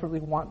we desperately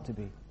want to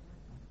be.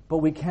 But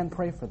we can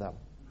pray for them.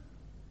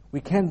 We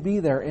can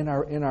be there in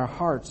our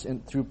hearts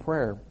and through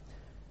prayer.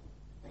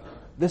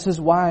 This is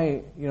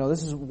why,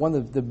 this is one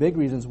of the big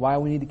reasons why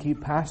we need to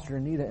keep Pastor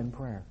Anita in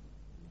prayer.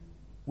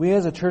 We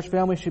as a church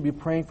family should be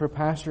praying for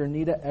Pastor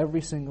Anita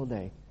every single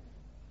day.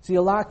 See,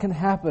 a lot can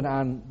happen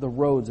on the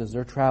roads as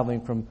they're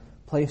traveling from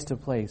place to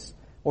place,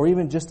 or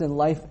even just in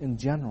life in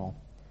general.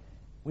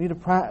 We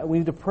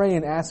need to pray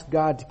and ask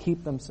God to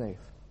keep them safe.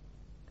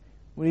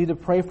 We need to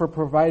pray for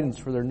providence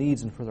for their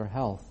needs and for their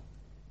health.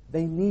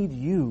 They need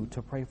you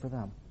to pray for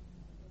them.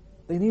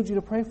 They need you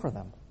to pray for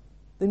them.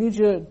 They need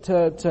you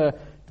to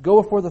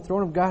go before the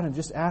throne of God and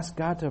just ask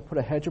God to put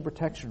a hedge of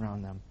protection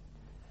around them.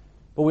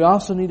 But we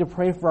also need to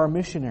pray for our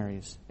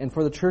missionaries and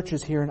for the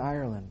churches here in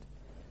Ireland.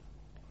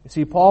 You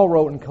see, Paul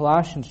wrote in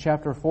Colossians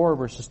chapter 4,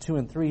 verses 2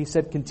 and 3, he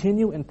said,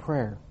 "Continue in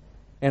prayer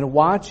and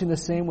watch in the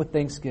same with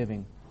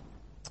thanksgiving.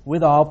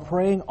 Withal,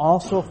 praying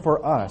also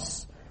for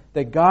us,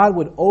 that God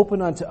would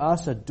open unto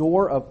us a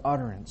door of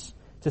utterance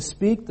to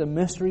speak the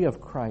mystery of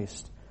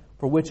Christ,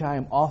 for which I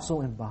am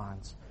also in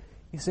bonds."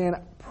 He's saying,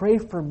 pray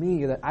for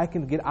me that I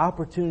can get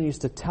opportunities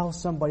to tell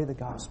somebody the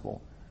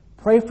gospel.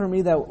 Pray for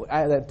me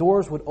that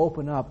doors would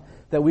open up,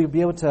 that we'd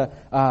be able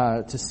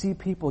to see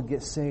people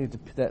get saved,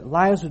 that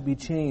lives would be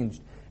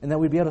changed, and that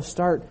we'd be able to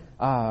start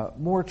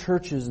more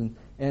churches,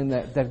 and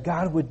that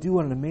God would do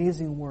an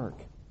amazing work.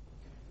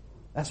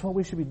 That's what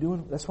we should be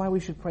doing. That's why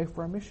we should pray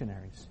for our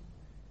missionaries,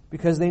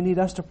 because they need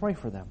us to pray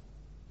for them.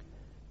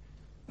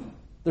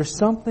 There's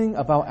something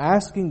about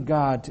asking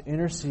God to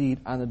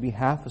intercede on the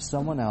behalf of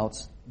someone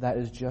else that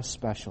is just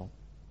special.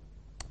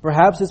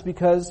 Perhaps it's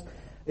because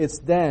it's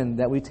then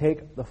that we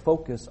take the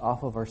focus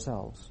off of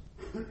ourselves.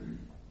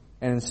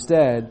 And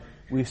instead,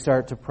 we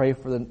start to pray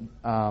for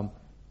the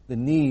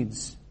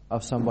needs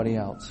of somebody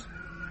else.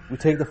 We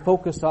take the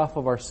focus off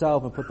of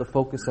ourselves and put the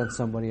focus on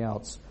somebody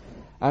else.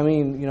 I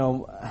mean,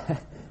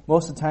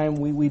 most of the time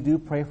we do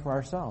pray for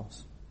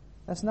ourselves.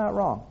 That's not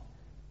wrong.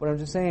 But I'm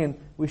just saying,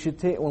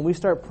 when we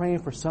start praying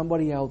for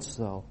somebody else,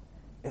 though,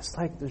 it's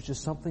like there's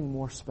just something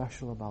more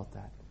special about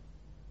that.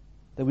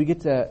 That we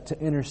get to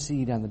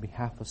intercede on the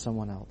behalf of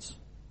someone else.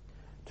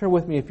 Turn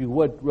with me, if you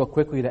would, real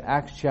quickly to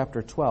Acts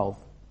chapter 12.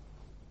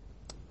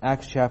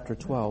 Acts chapter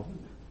 12.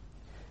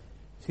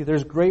 See,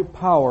 there's great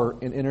power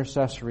in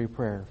intercessory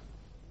prayer.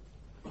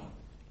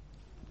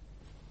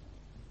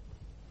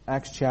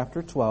 Acts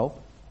chapter 12,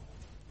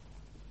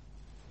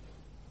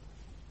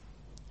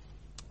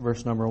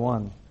 verse number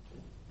 1.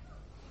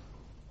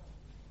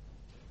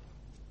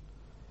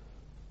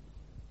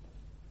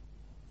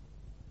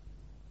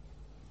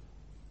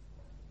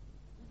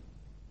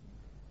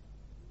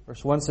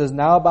 Verse 1 says,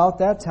 Now about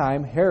that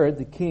time Herod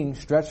the king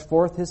stretched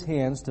forth his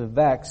hands to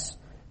vex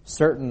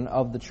certain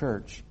of the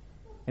church.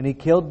 And he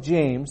killed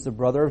James, the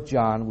brother of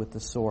John, with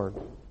the sword.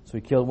 So he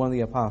killed one of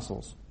the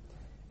apostles.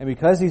 And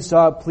because he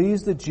saw it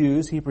pleased the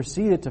Jews, he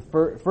proceeded to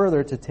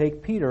further to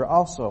take Peter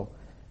also.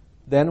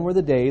 Then were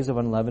the days of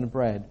unleavened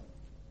bread.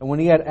 And when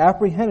he had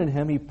apprehended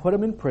him, he put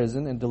him in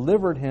prison and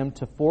delivered him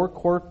to 4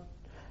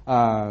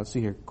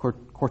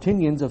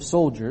 quaternions of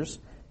soldiers,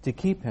 to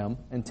keep him,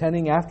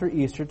 intending after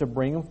Easter to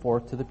bring him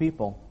forth to the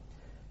people.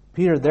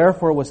 Peter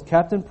therefore was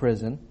kept in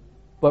prison,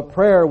 but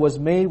prayer was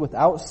made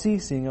without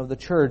ceasing of the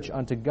church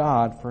unto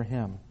God for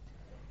him.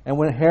 And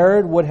when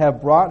Herod would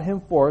have brought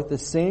him forth the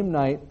same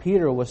night,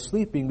 Peter was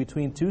sleeping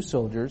between 2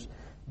 soldiers,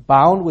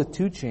 bound with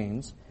 2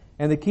 chains,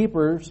 and the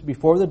keepers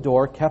before the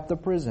door kept the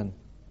prison.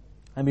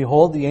 And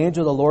behold, the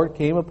angel of the Lord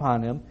came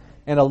upon him,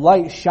 and a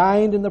light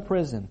shined in the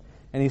prison.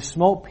 And he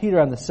smote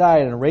Peter on the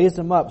side and raised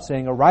him up,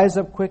 saying, Arise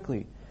up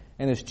quickly.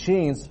 And his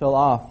chains fell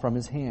off from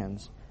his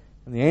hands.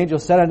 And the angel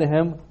said unto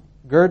him,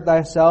 Gird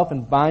thyself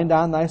and bind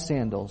on thy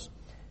sandals.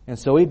 And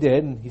so he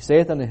did, and he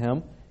saith unto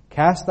him,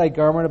 Cast thy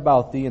garment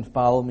about thee, and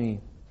follow me.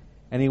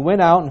 And he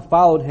went out and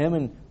followed him,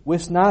 and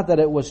wist not that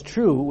it was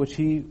true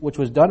which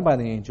was done by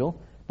the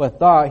angel, but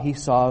thought he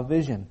saw a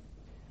vision.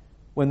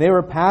 When they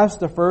were past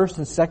the first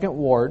and second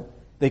ward,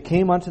 they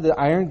came unto the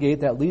iron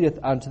gate that leadeth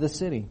unto the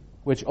city,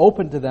 which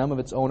opened to them of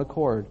its own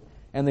accord.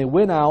 And they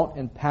went out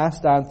and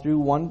passed on through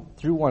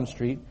one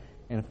street,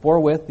 and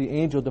forthwith the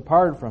angel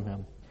departed from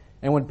him.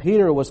 And when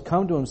Peter was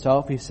come to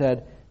himself, he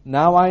said,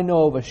 Now I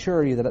know of a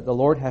surety that the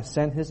Lord hath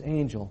sent his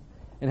angel,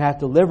 and hath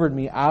delivered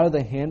me out of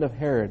the hand of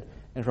Herod,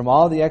 and from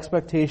all the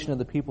expectation of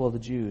the people of the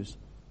Jews.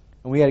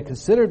 And when he had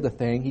considered the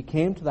thing, he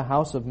came to the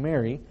house of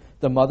Mary,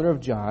 the mother of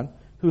John,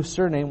 whose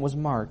surname was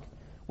Mark,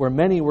 where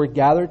many were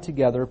gathered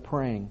together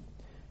praying.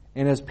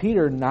 And as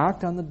Peter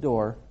knocked on the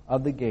door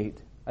of the gate,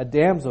 a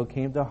damsel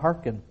came to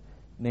hearken,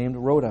 named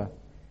Rhoda.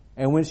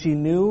 And when she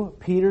knew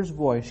Peter's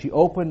voice, she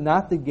opened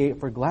not the gate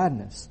for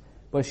gladness,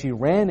 but she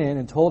ran in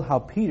and told how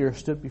Peter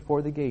stood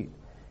before the gate.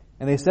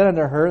 And they said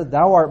unto her,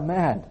 Thou art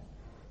mad.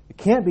 It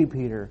can't be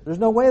Peter. There's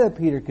no way that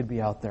Peter could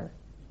be out there.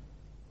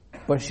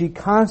 But she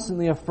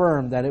constantly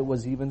affirmed that it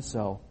was even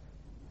so.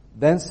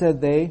 Then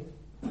said they,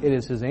 It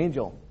is his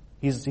angel.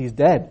 He's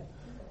dead.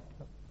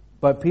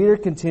 But Peter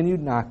continued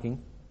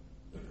knocking,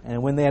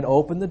 and when they had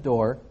opened the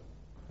door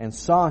and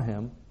saw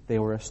him, they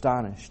were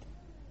astonished.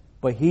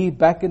 But he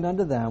beckoned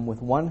unto them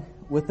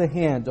with the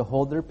hand to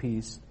hold their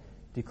peace,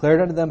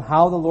 declared unto them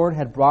how the Lord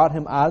had brought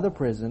him out of the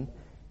prison,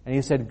 and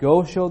he said,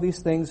 Go show these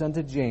things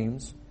unto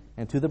James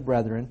and to the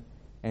brethren.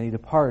 And he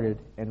departed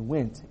and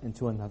went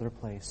into another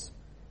place.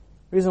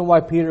 The reason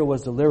why Peter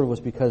was delivered was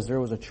because there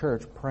was a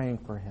church praying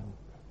for him,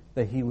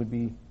 that he would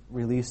be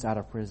released out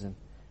of prison.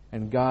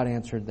 And God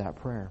answered that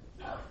prayer.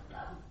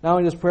 Not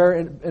only does prayer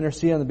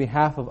intercede on the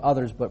behalf of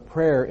others, but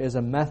prayer is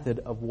a method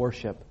of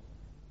worship.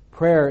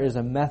 Prayer is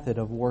a method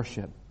of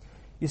worship.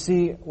 You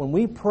see, when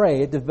we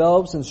pray, it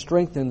develops and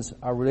strengthens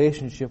our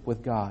relationship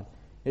with God.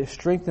 It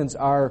strengthens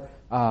our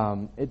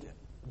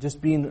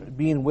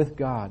being with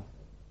God.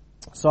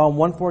 Psalm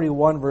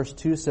 141 verse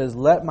 2 says,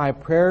 Let my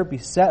prayer be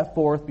set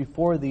forth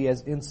before thee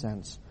as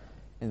incense,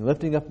 and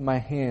lifting up my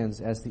hands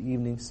as the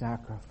evening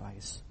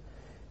sacrifice.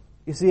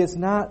 You see, it's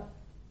not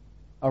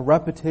a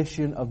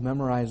repetition of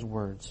memorized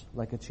words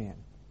like a chant.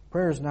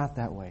 Prayer is not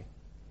that way.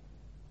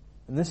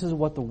 And this is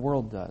what the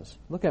world does.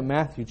 Look at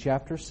Matthew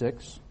chapter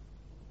 6.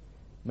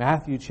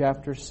 Matthew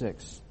chapter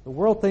 6. The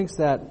world thinks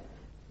that,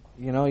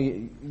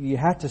 you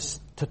have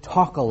to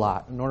talk a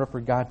lot in order for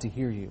God to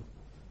hear you.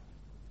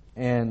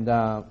 And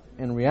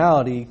in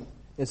reality,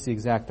 it's the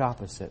exact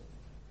opposite.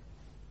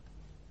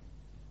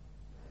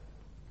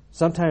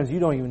 Sometimes you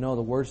don't even know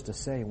the words to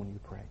say when you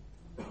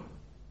pray.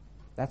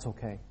 That's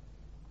okay.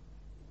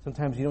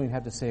 Sometimes you don't even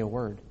have to say a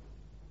word.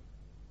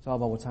 It's all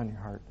about what's on your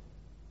heart.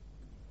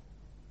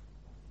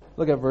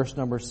 Look at verse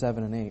number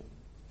 7 and 8.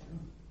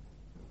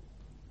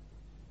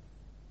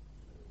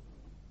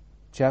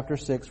 Chapter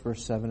 6,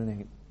 verse 7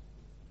 and 8.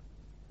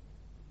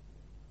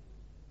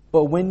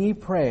 But when ye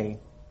pray,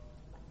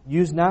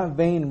 use not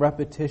vain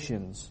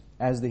repetitions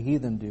as the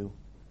heathen do,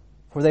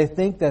 For they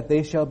think that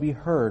they shall be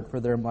heard for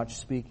their much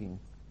speaking.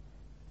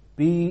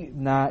 Be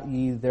not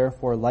ye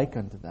therefore like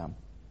unto them,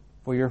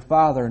 for your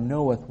Father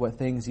knoweth what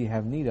things ye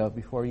have need of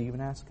before ye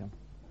even ask Him.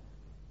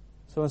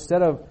 So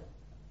instead of,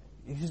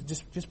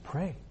 just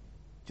pray.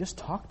 Just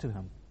talk to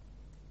Him.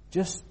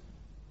 Just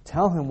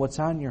tell Him what's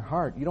on your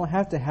heart. You don't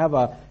have to have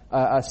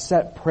a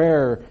set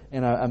prayer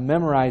and a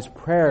memorized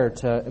prayer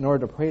in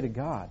order to pray to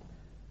God.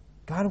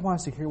 God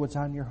wants to hear what's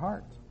on your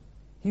heart.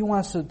 He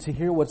wants to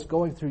hear what's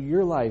going through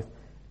your life.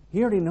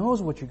 He already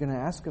knows what you're going to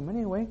ask Him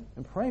anyway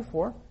and pray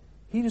for.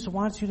 He just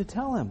wants you to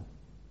tell Him.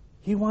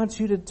 He wants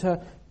you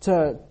to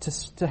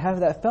have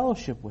that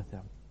fellowship with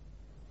Him.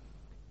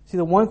 See,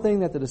 the one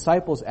thing that the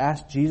disciples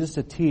asked Jesus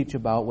to teach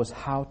about was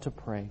how to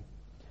pray.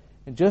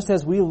 And just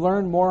as we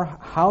learn more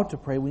how to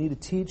pray, we need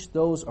to teach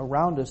those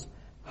around us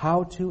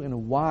how to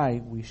and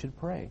why we should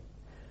pray.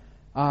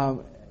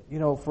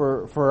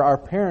 For our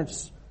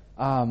parents,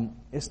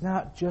 it's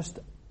not just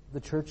the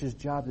church's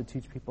job to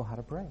teach people how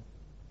to pray.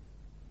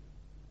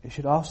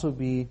 It's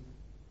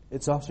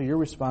also your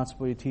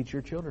responsibility to teach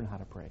your children how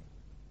to pray.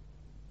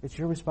 It's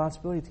your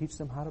responsibility to teach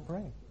them how to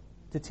pray,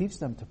 to teach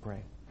them to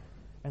pray,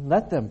 and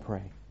let them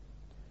pray.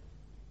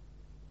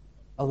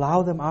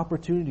 Allow them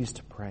opportunities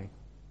to pray.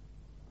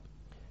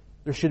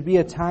 There should be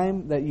a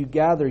time that you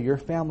gather your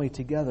family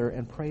together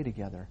and pray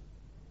together.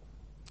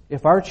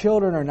 If our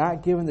children are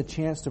not given the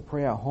chance to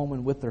pray at home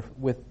and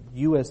with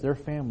you as their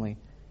family,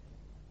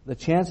 the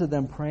chance of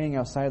them praying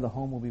outside of the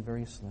home will be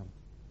very slim.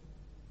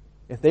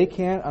 If they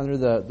can't, under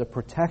the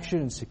protection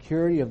and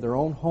security of their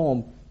own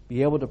home,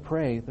 be able to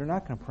pray, they're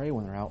not going to pray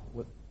when they're out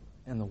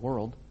in the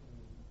world.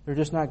 They're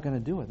just not going to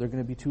do it. They're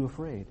going to be too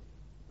afraid.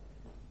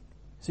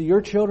 So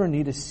your children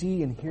need to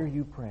see and hear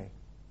you pray.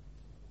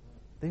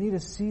 They need to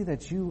see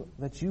that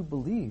you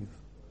believe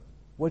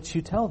what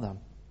you tell them.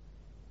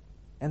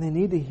 And they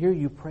need to hear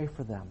you pray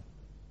for them.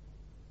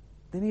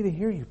 They need to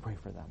hear you pray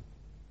for them.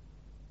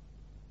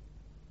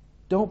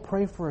 Don't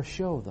pray for a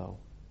show, though,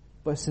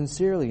 but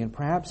sincerely, and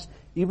perhaps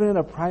even in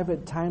a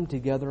private time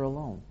together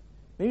alone.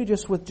 Maybe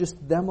just with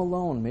just them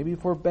alone, maybe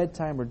before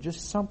bedtime or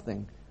just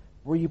something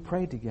where you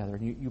pray together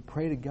and you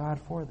pray to God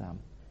for them.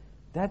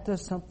 That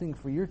does something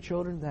for your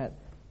children that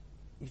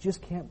you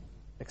just can't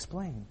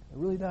explain. It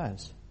really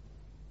does.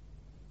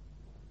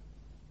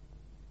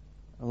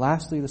 And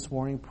lastly, this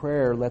morning,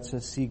 prayer lets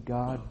us see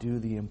God do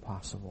the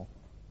impossible.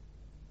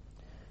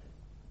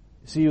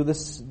 See,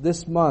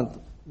 this month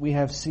we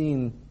have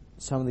seen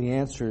some of the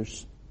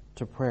answers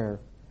to prayer.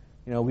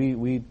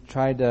 We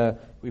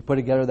put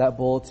together that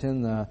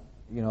bulletin, the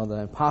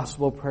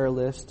impossible prayer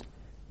list.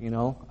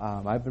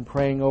 I've been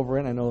praying over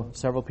it. I know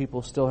several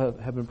people still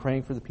have been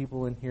praying for the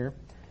people in here.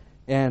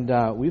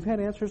 And we've had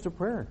answers to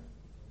prayer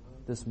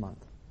this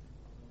month.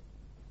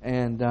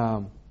 And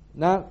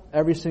not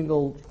every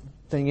single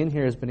thing in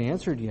here has been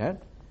answered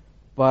yet,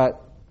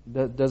 but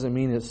that doesn't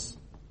mean it's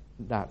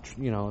not,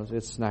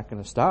 it's not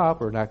going to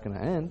stop or not going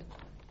to end.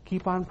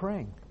 Keep on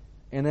praying.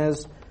 And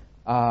as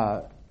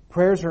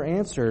prayers are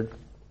answered,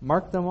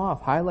 mark them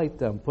off, highlight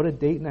them, put a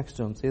date next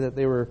to them, say that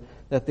they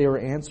were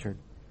answered.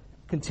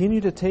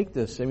 Continue to take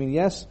this.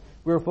 Yes,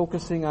 we're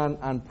focusing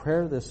on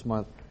prayer this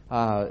month.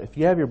 If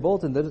you have your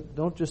bulletin,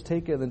 don't just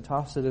take it and then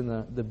toss it in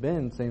the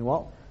bin saying,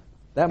 well,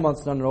 that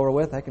month's done and over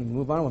with, I can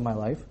move on with my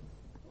life.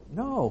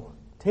 No,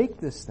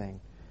 take this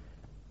thing.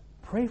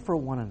 Pray for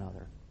one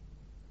another.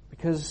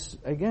 Because,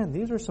 again,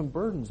 these are some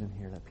burdens in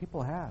here that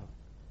people have.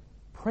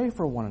 Pray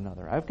for one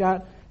another.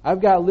 I've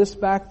got lists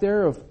back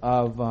there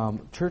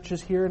of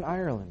churches here in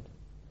Ireland.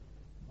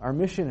 Our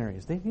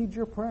missionaries, they need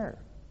your prayer.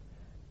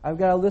 I've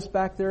got a list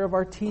back there of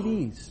our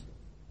TDs,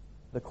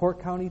 the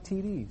Cork County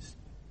TDs.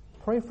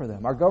 Pray for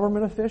them. Our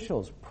government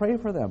officials, pray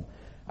for them.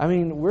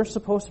 We're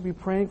supposed to be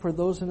praying for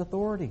those in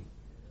authority.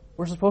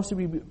 We're supposed to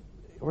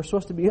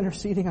be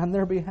interceding on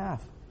their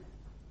behalf.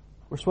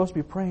 We're supposed to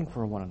be praying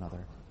for one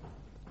another.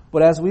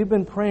 But as we've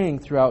been praying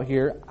throughout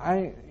here,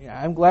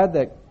 I'm glad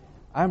that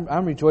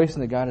I'm rejoicing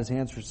that God has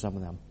answered some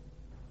of them.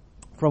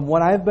 From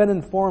what I've been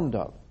informed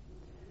of,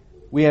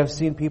 we have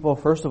seen people,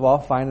 first of all,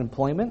 find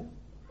employment.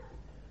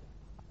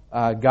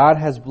 God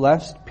has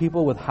blessed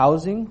people with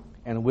housing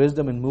and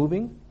wisdom in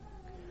moving.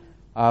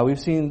 We've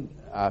seen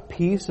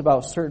peace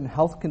about certain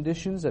health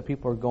conditions that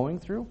people are going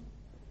through.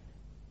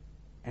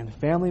 And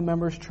family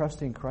members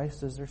trusting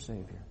Christ as their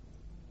Savior.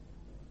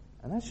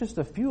 And that's just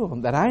a few of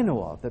them that I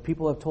know of, that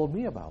people have told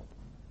me about.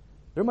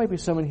 There might be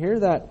some in here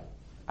that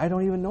I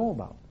don't even know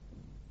about.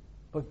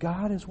 But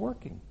God is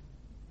working.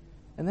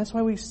 And that's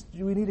why we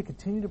need to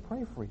continue to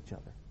pray for each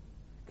other.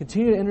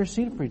 Continue to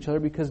intercede for each other,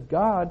 because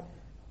God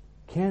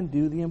can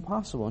do the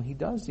impossible, and He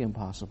does the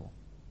impossible.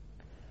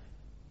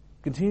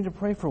 Continue to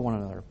pray for one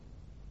another.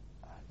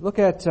 Look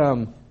at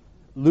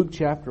Luke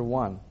chapter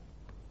 1.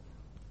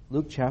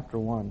 Luke chapter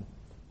 1.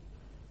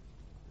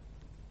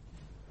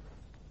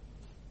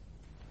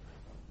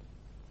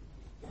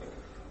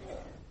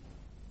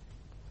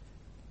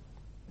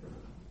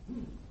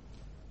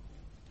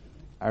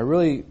 I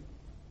really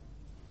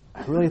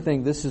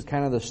think this is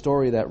kind of the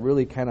story that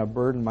really kind of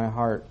burdened my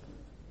heart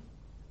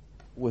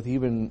with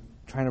even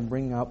trying to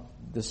bring up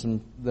the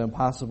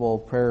impossible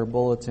prayer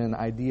bulletin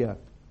idea,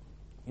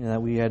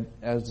 that we had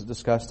as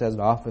discussed as an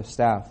office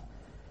staff.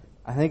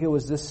 I think it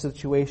was this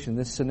situation,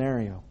 this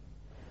scenario.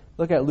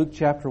 Look at Luke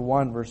chapter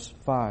 1, verse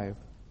 5.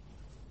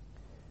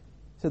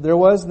 So there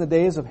was in the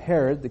days of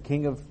Herod, the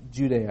king of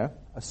Judea,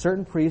 a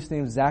certain priest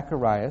named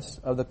Zacharias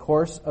of the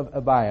course of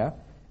Abiah,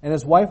 and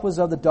his wife was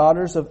of the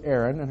daughters of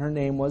Aaron, and her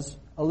name was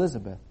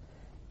Elizabeth.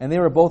 And they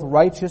were both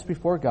righteous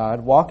before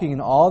God, walking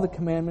in all the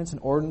commandments and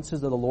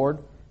ordinances of the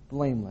Lord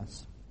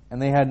blameless.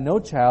 And they had no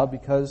child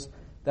because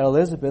that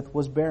Elizabeth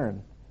was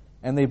barren.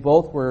 And they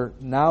both were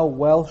now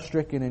well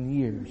stricken in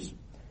years.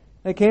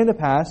 And it came to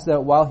pass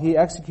that while he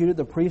executed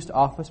the priest's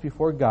office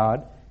before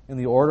God in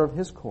the order of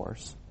his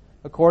course,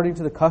 according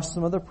to the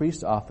custom of the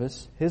priest's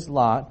office, his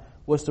lot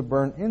was to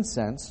burn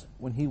incense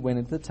when he went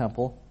into the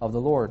temple of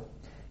the Lord.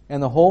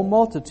 And the whole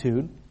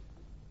multitude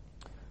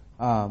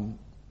of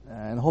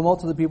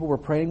the people were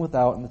praying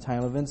without in the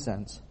time of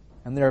incense.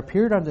 And there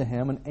appeared unto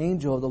him an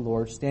angel of the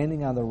Lord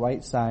standing on the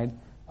right side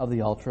of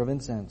the altar of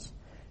incense.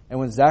 And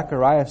when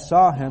Zacharias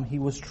saw him, he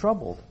was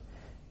troubled,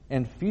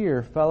 and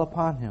fear fell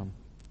upon him.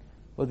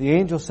 But the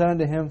angel said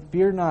unto him,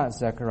 Fear not,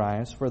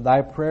 Zacharias, for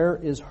thy prayer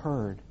is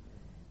heard.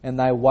 And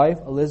thy wife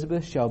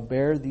Elizabeth shall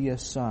bear thee a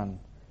son,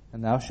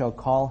 and thou shalt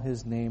call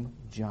his name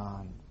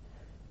John.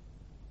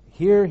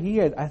 Here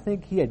I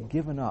think he had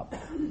given up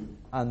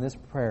on this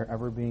prayer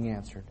ever being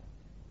answered.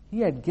 He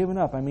had given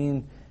up. I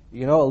mean,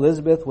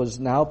 Elizabeth was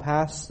now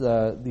past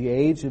the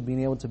age of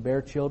being able to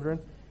bear children,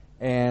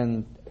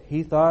 and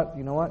he thought,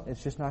 you know what,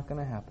 it's just not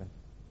going to happen.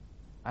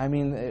 I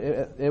mean,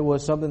 it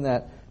was something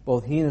that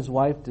both he and his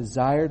wife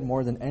desired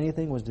more than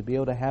anything, was to be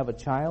able to have a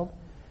child,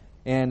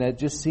 and it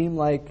just seemed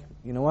like,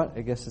 you know what,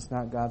 I guess it's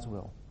not God's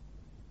will.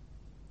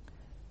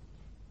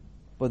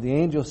 But the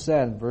angel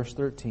said in verse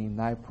 13,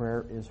 Thy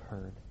prayer is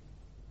heard.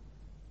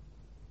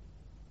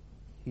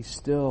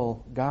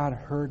 God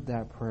heard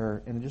that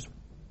prayer, and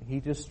he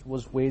just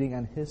was waiting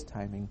on his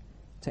timing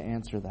to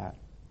answer that.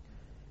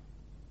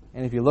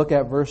 And if you look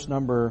at verse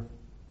number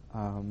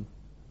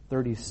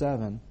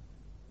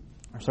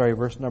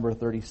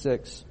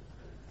 36,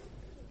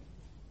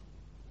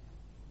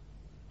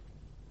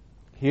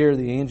 here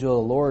the angel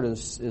of the Lord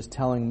is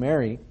telling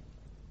Mary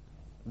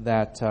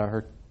that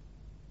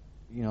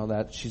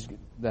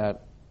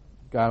that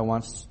God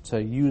wants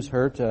to use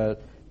her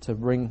to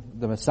bring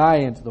the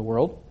Messiah into the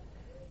world.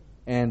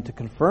 And to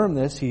confirm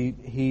this,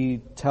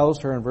 he tells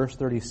her in verse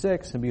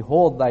 36, And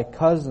behold, thy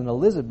cousin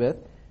Elizabeth,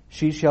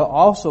 she hath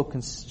also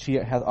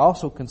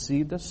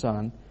conceived a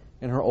son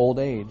in her old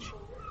age.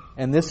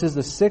 And this is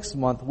the 6th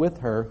month with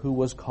her, who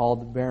was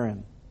called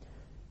barren.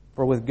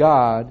 For with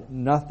God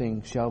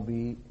nothing shall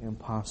be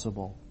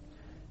impossible.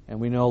 And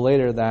we know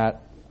later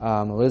that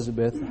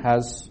Elizabeth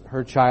has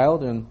her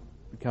child and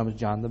becomes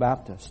John the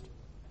Baptist.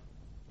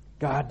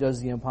 God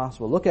does the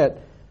impossible. Look at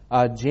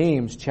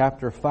James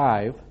chapter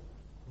 5,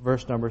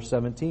 verse number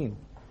 17.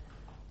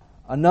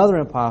 Another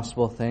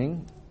impossible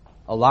thing,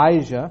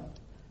 Elijah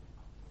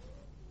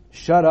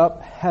shut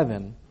up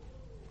heaven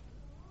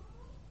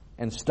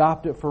and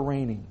stopped it for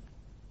raining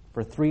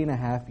for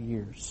 3.5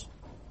 years.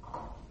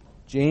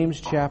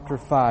 James chapter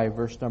 5,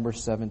 verse number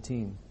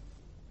 17.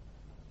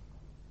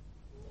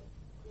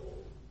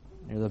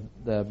 Near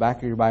the back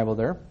of your Bible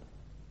there.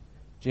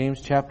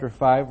 James chapter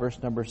 5, verse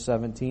number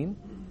 17.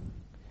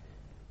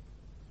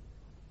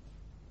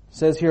 It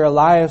says here,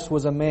 Elias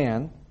was a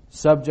man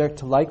subject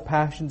to like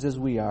passions as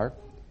we are,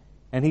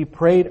 and he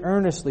prayed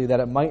earnestly that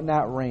it might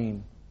not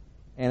rain.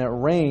 And it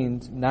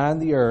rained not on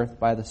the earth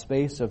by the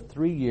space of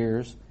 3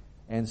 years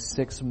and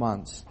 6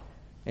 months.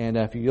 And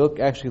if you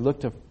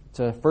look to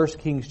 1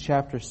 Kings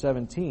chapter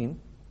 17,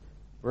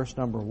 verse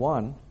number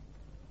 1.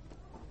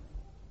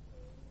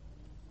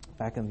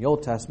 Back in the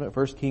Old Testament,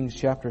 1 Kings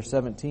chapter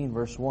 17,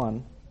 verse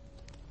 1.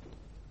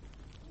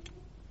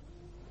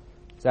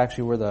 It's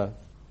actually where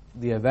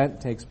the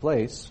event takes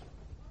place.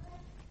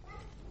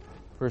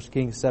 1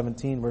 Kings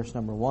 17, verse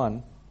number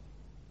 1.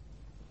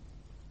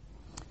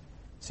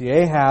 See,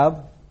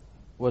 Ahab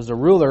was the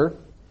ruler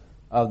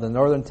of the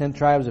northern 10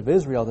 tribes of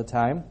Israel at the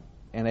time,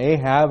 and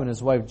Ahab and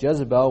his wife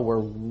Jezebel were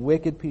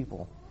wicked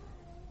people.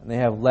 And they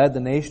have led the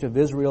nation of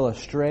Israel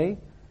astray.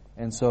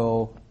 And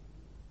so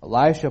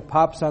Elisha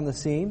pops on the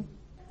scene,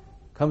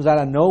 comes out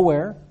of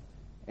nowhere,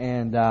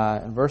 and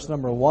in verse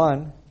number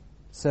 1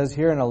 says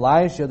here, And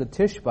Elijah the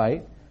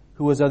Tishbite,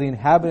 who was of the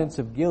inhabitants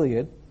of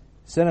Gilead,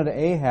 said unto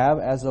Ahab,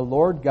 As the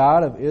Lord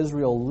God of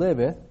Israel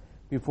liveth,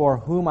 before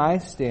whom I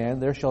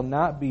stand, there shall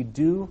not be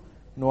dew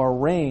nor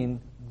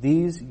rain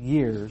these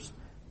years,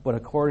 but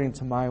according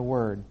to my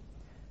word.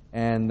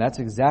 And that's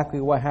exactly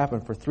what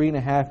happened. For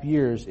 3.5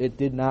 years, it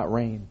did not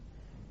rain.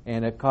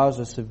 And it caused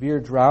a severe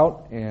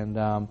drought, and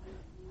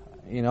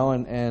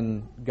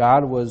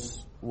God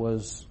was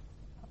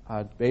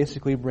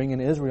basically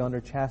bringing Israel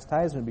under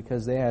chastisement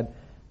because they had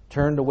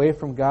turned away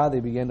from God. They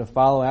began to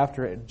follow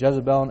after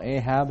Jezebel and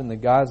Ahab and the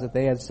gods that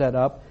they had set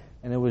up,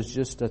 and it was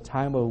just a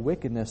time of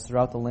wickedness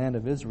throughout the land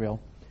of Israel.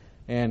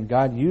 And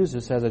God used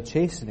this as a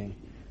chastening.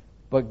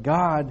 But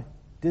God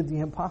did the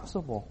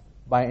impossible.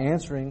 by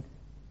answering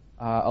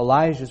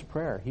Elijah's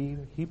prayer.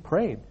 He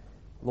prayed,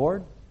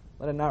 Lord,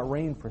 let it not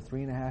rain for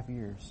 3.5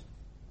 years.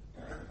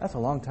 That's a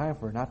long time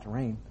for it not to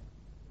rain.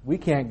 We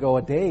can't go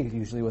a day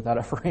usually without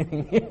it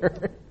raining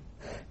here.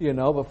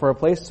 But for a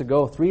place to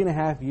go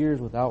 3.5 years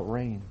without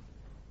rain.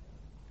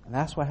 And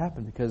that's what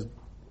happened because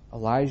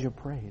Elijah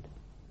prayed.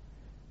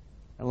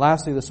 And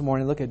lastly this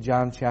morning, look at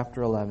John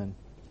chapter 11.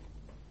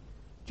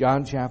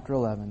 John chapter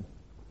 11.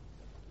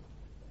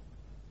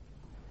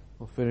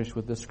 We'll finish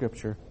with this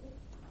scripture.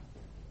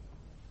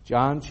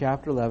 John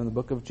chapter 11, the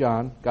book of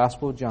John,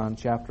 Gospel of John,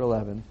 chapter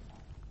 11.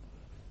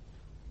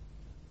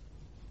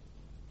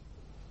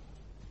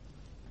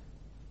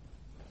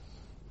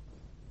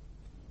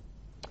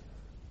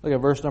 Look at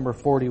verse number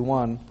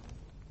 41.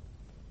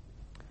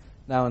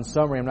 Now, in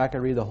summary, I'm not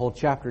going to read the whole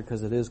chapter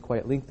because it is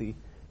quite lengthy.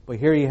 But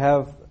here you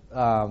have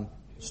a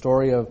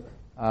story of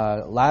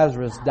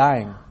Lazarus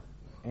dying,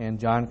 and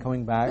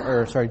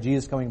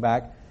Jesus coming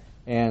back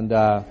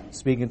and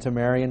speaking to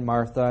Mary and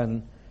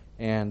Martha,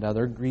 and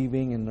they're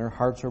grieving and their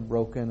hearts are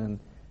broken,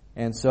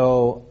 and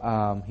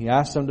so he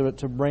asked them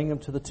to bring him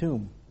to the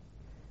tomb.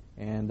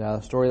 And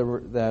a story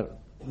that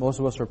most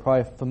of us are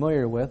probably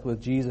familiar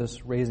with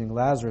Jesus raising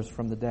Lazarus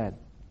from the dead.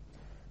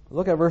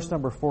 Look at verse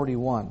number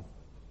 41.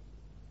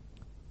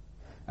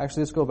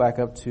 Actually, let's go back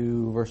up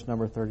to verse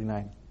number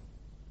 39.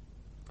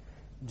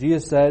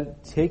 Jesus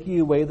said, "Take ye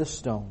away the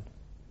stone.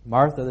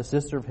 Martha, the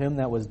sister of him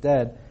that was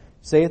dead,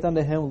 saith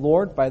unto him,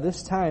 Lord, by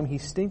this time he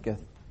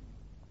stinketh,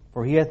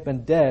 for he hath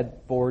been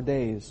dead 4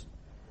 days.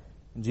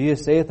 And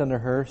Jesus saith unto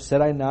her,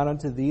 Said I not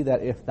unto thee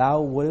that if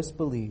thou wouldest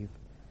believe,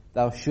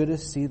 thou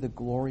shouldest see the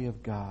glory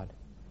of God?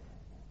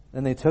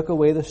 Then they took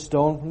away the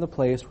stone from the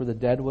place where the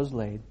dead was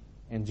laid.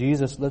 And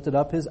Jesus lifted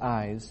up his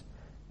eyes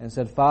and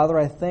said, Father,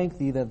 I thank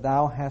thee that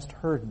thou hast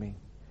heard me.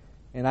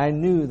 And I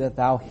knew that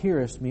thou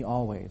hearest me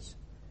always.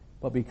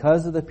 But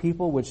because of the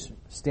people which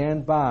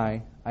stand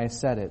by, I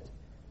said it,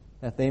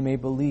 that they may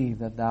believe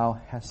that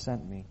thou hast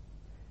sent me.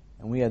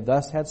 And when he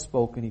thus had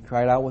spoken, he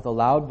cried out with a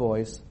loud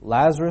voice,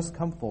 Lazarus,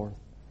 come forth.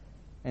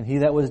 And he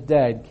that was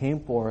dead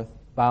came forth,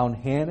 bound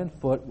hand and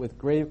foot with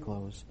grave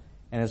clothes,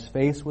 and his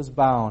face was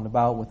bound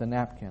about with a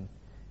napkin.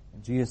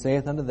 And Jesus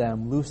saith unto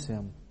them, Loose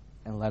him,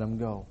 and let him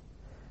go.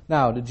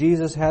 Now, did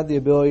Jesus have the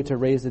ability to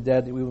raise the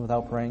dead even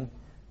without praying?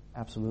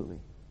 Absolutely.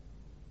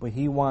 But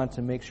he wanted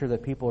to make sure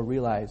that people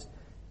realized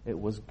it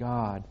was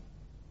God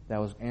that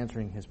was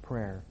answering his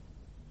prayer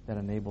that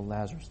enabled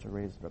Lazarus to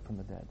raise it up from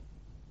the dead.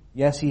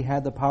 Yes, he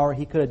had the power.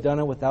 He could have done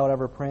it without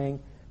ever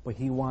praying, but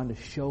he wanted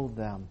to show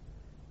them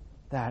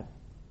that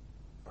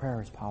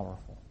prayer is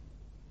powerful.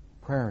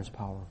 Prayer is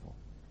powerful.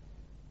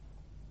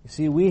 You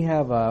see, we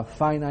have a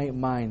finite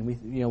mind.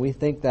 We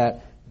think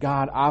that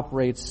God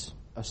operates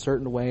a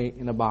certain way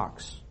in a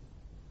box,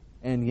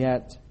 and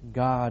yet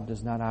God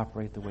does not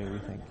operate the way we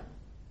think.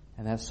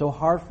 And that's so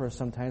hard for us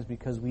sometimes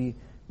because we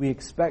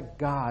expect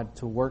God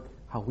to work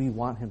how we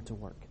want him to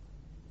work.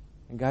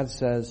 And God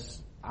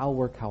says, I'll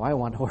work how I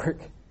want to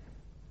work,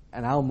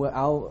 and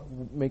I'll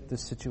make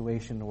this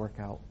situation to work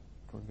out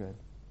for good.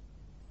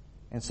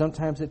 And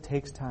sometimes it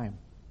takes time.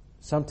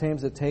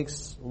 Sometimes it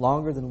takes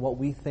longer than what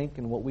we think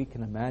and what we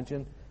can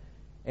imagine.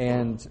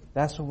 And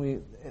that's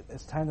when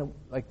it's time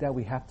like that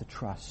we have to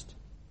trust.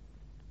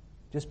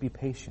 Just be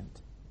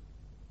patient.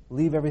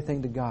 Leave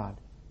everything to God.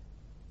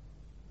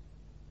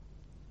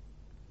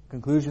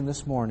 Conclusion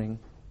this morning,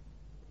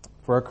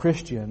 for a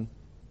Christian,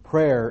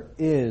 prayer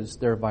is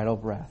their vital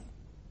breath.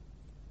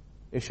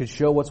 It should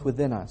show what's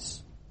within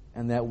us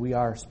and that we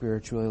are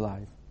spiritually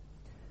alive.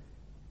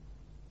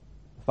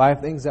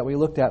 5 things that we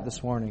looked at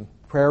this morning.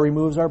 Prayer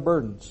removes our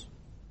burdens.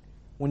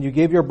 When you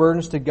give your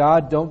burdens to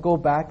God, don't go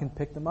back and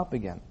pick them up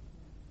again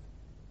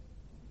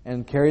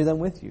and carry them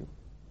with you.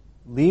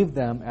 Leave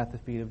them at the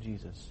feet of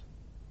Jesus.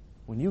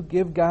 When you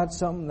give God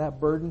something, that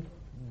burden,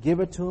 give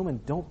it to him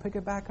and don't pick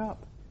it back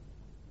up.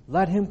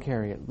 Let him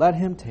carry it. Let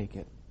him take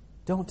it.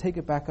 Don't take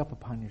it back up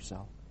upon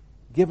yourself.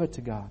 Give it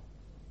to God.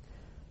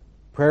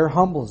 Prayer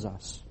humbles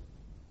us.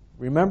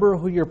 Remember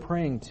who you're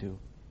praying to.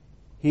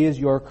 He is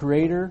your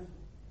Creator.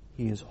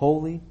 He is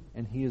holy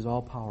and He is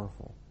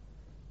all-powerful.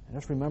 And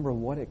just remember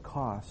what it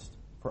cost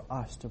for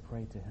us to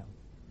pray to Him.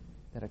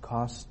 That it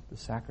cost the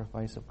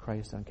sacrifice of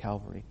Christ on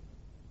Calvary.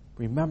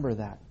 Remember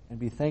that and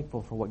be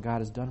thankful for what God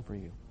has done for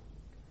you.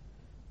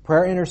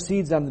 Prayer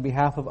intercedes on the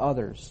behalf of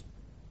others.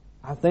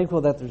 I'm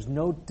thankful that there's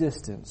no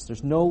distance,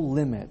 there's no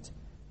limit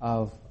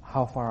of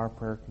how far our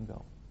prayer can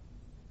go,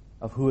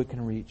 of who it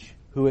can reach,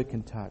 who it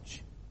can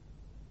touch.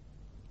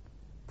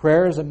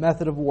 Prayer is a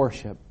method of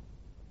worship.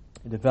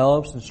 It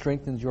develops and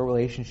strengthens your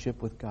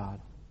relationship with God.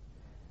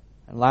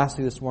 And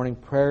lastly this morning,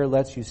 prayer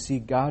lets you see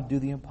God do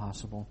the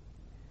impossible.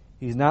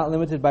 He's not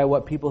limited by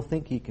what people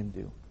think He can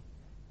do.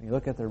 When you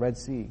look at the Red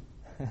Sea,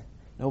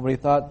 nobody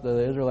thought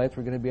the Israelites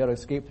were going to be able to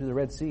escape through the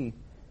Red Sea.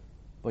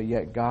 But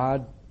yet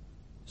God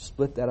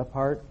split that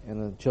apart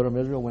and the children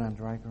of Israel went on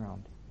dry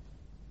ground.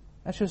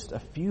 That's just a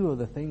few of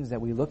the things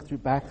that we look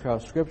back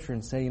throughout Scripture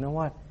and say, you know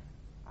what?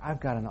 I've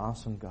got an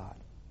awesome God.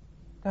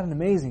 I've got an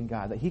amazing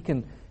God that He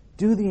can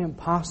do the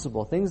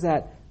impossible, things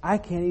that I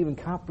can't even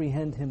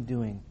comprehend Him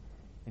doing,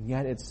 and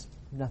yet it's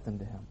nothing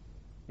to Him.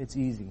 It's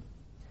easy.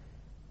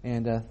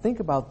 And think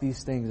about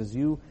these things as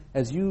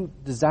you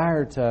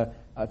desire to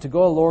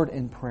go, Lord,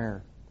 in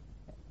prayer.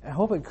 I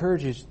hope it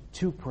encourages you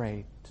to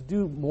pray, to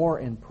do more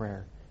in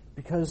prayer,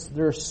 because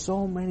there are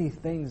so many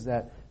things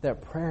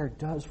that prayer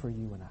does for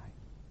you and I.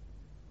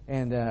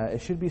 And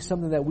it should be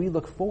something that we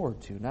look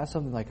forward to, not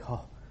something like,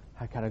 oh,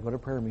 I gotta go to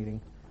prayer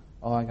meeting.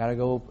 Oh, I gotta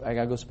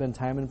go spend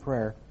time in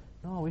prayer.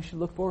 No, we should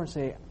look forward and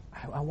say,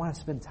 I want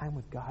to spend time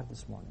with God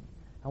this morning.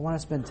 I want to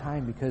spend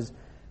time because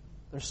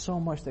there's so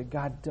much that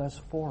God does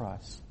for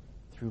us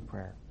through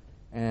prayer.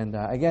 And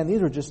again,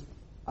 these are just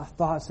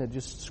thoughts that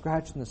just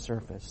scratching the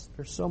surface.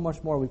 There's so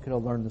much more we could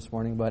have learned this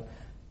morning, but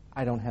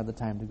I don't have the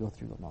time to go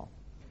through them all.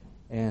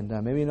 And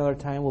maybe another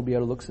time we'll be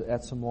able to look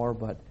at some more,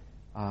 but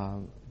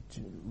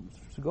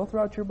so go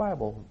throughout your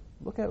Bible.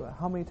 Look at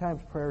how many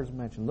times prayer is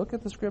mentioned. Look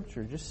at the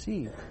Scripture. Just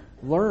see.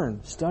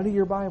 Learn. Study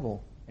your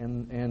Bible.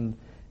 And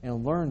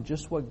learn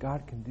just what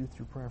God can do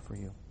through prayer for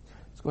you.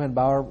 Let's go ahead and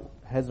bow our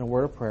heads in a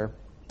word of prayer,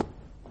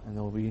 and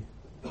then we'll be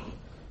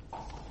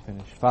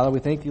finished. Father, we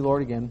thank you,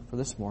 Lord, again for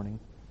this morning.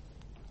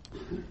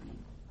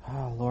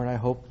 Oh, Lord,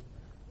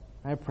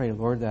 I pray,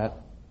 Lord, that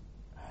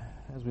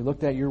as we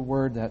looked at your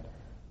word, that,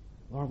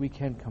 Lord, we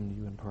can come to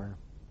you in prayer.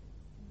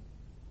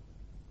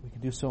 We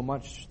can do so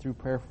much through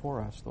prayer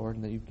for us, Lord,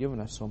 and that you've given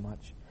us so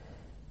much.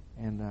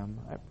 And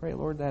I pray,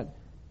 Lord, that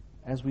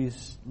as we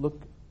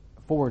look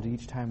forward to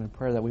each time in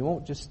prayer, that we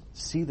won't just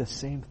see the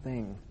same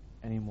thing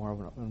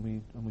anymore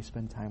when we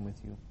spend time with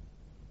you.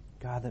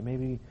 God, that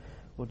maybe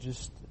we'll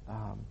just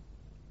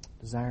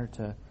desire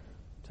to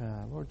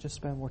Lord, just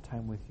spend more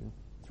time with you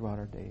throughout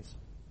our days.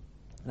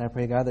 And I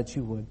pray, God, that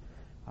you would,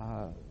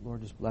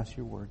 Lord, just bless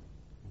your word.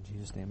 In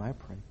Jesus' name I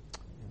pray.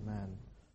 Amen.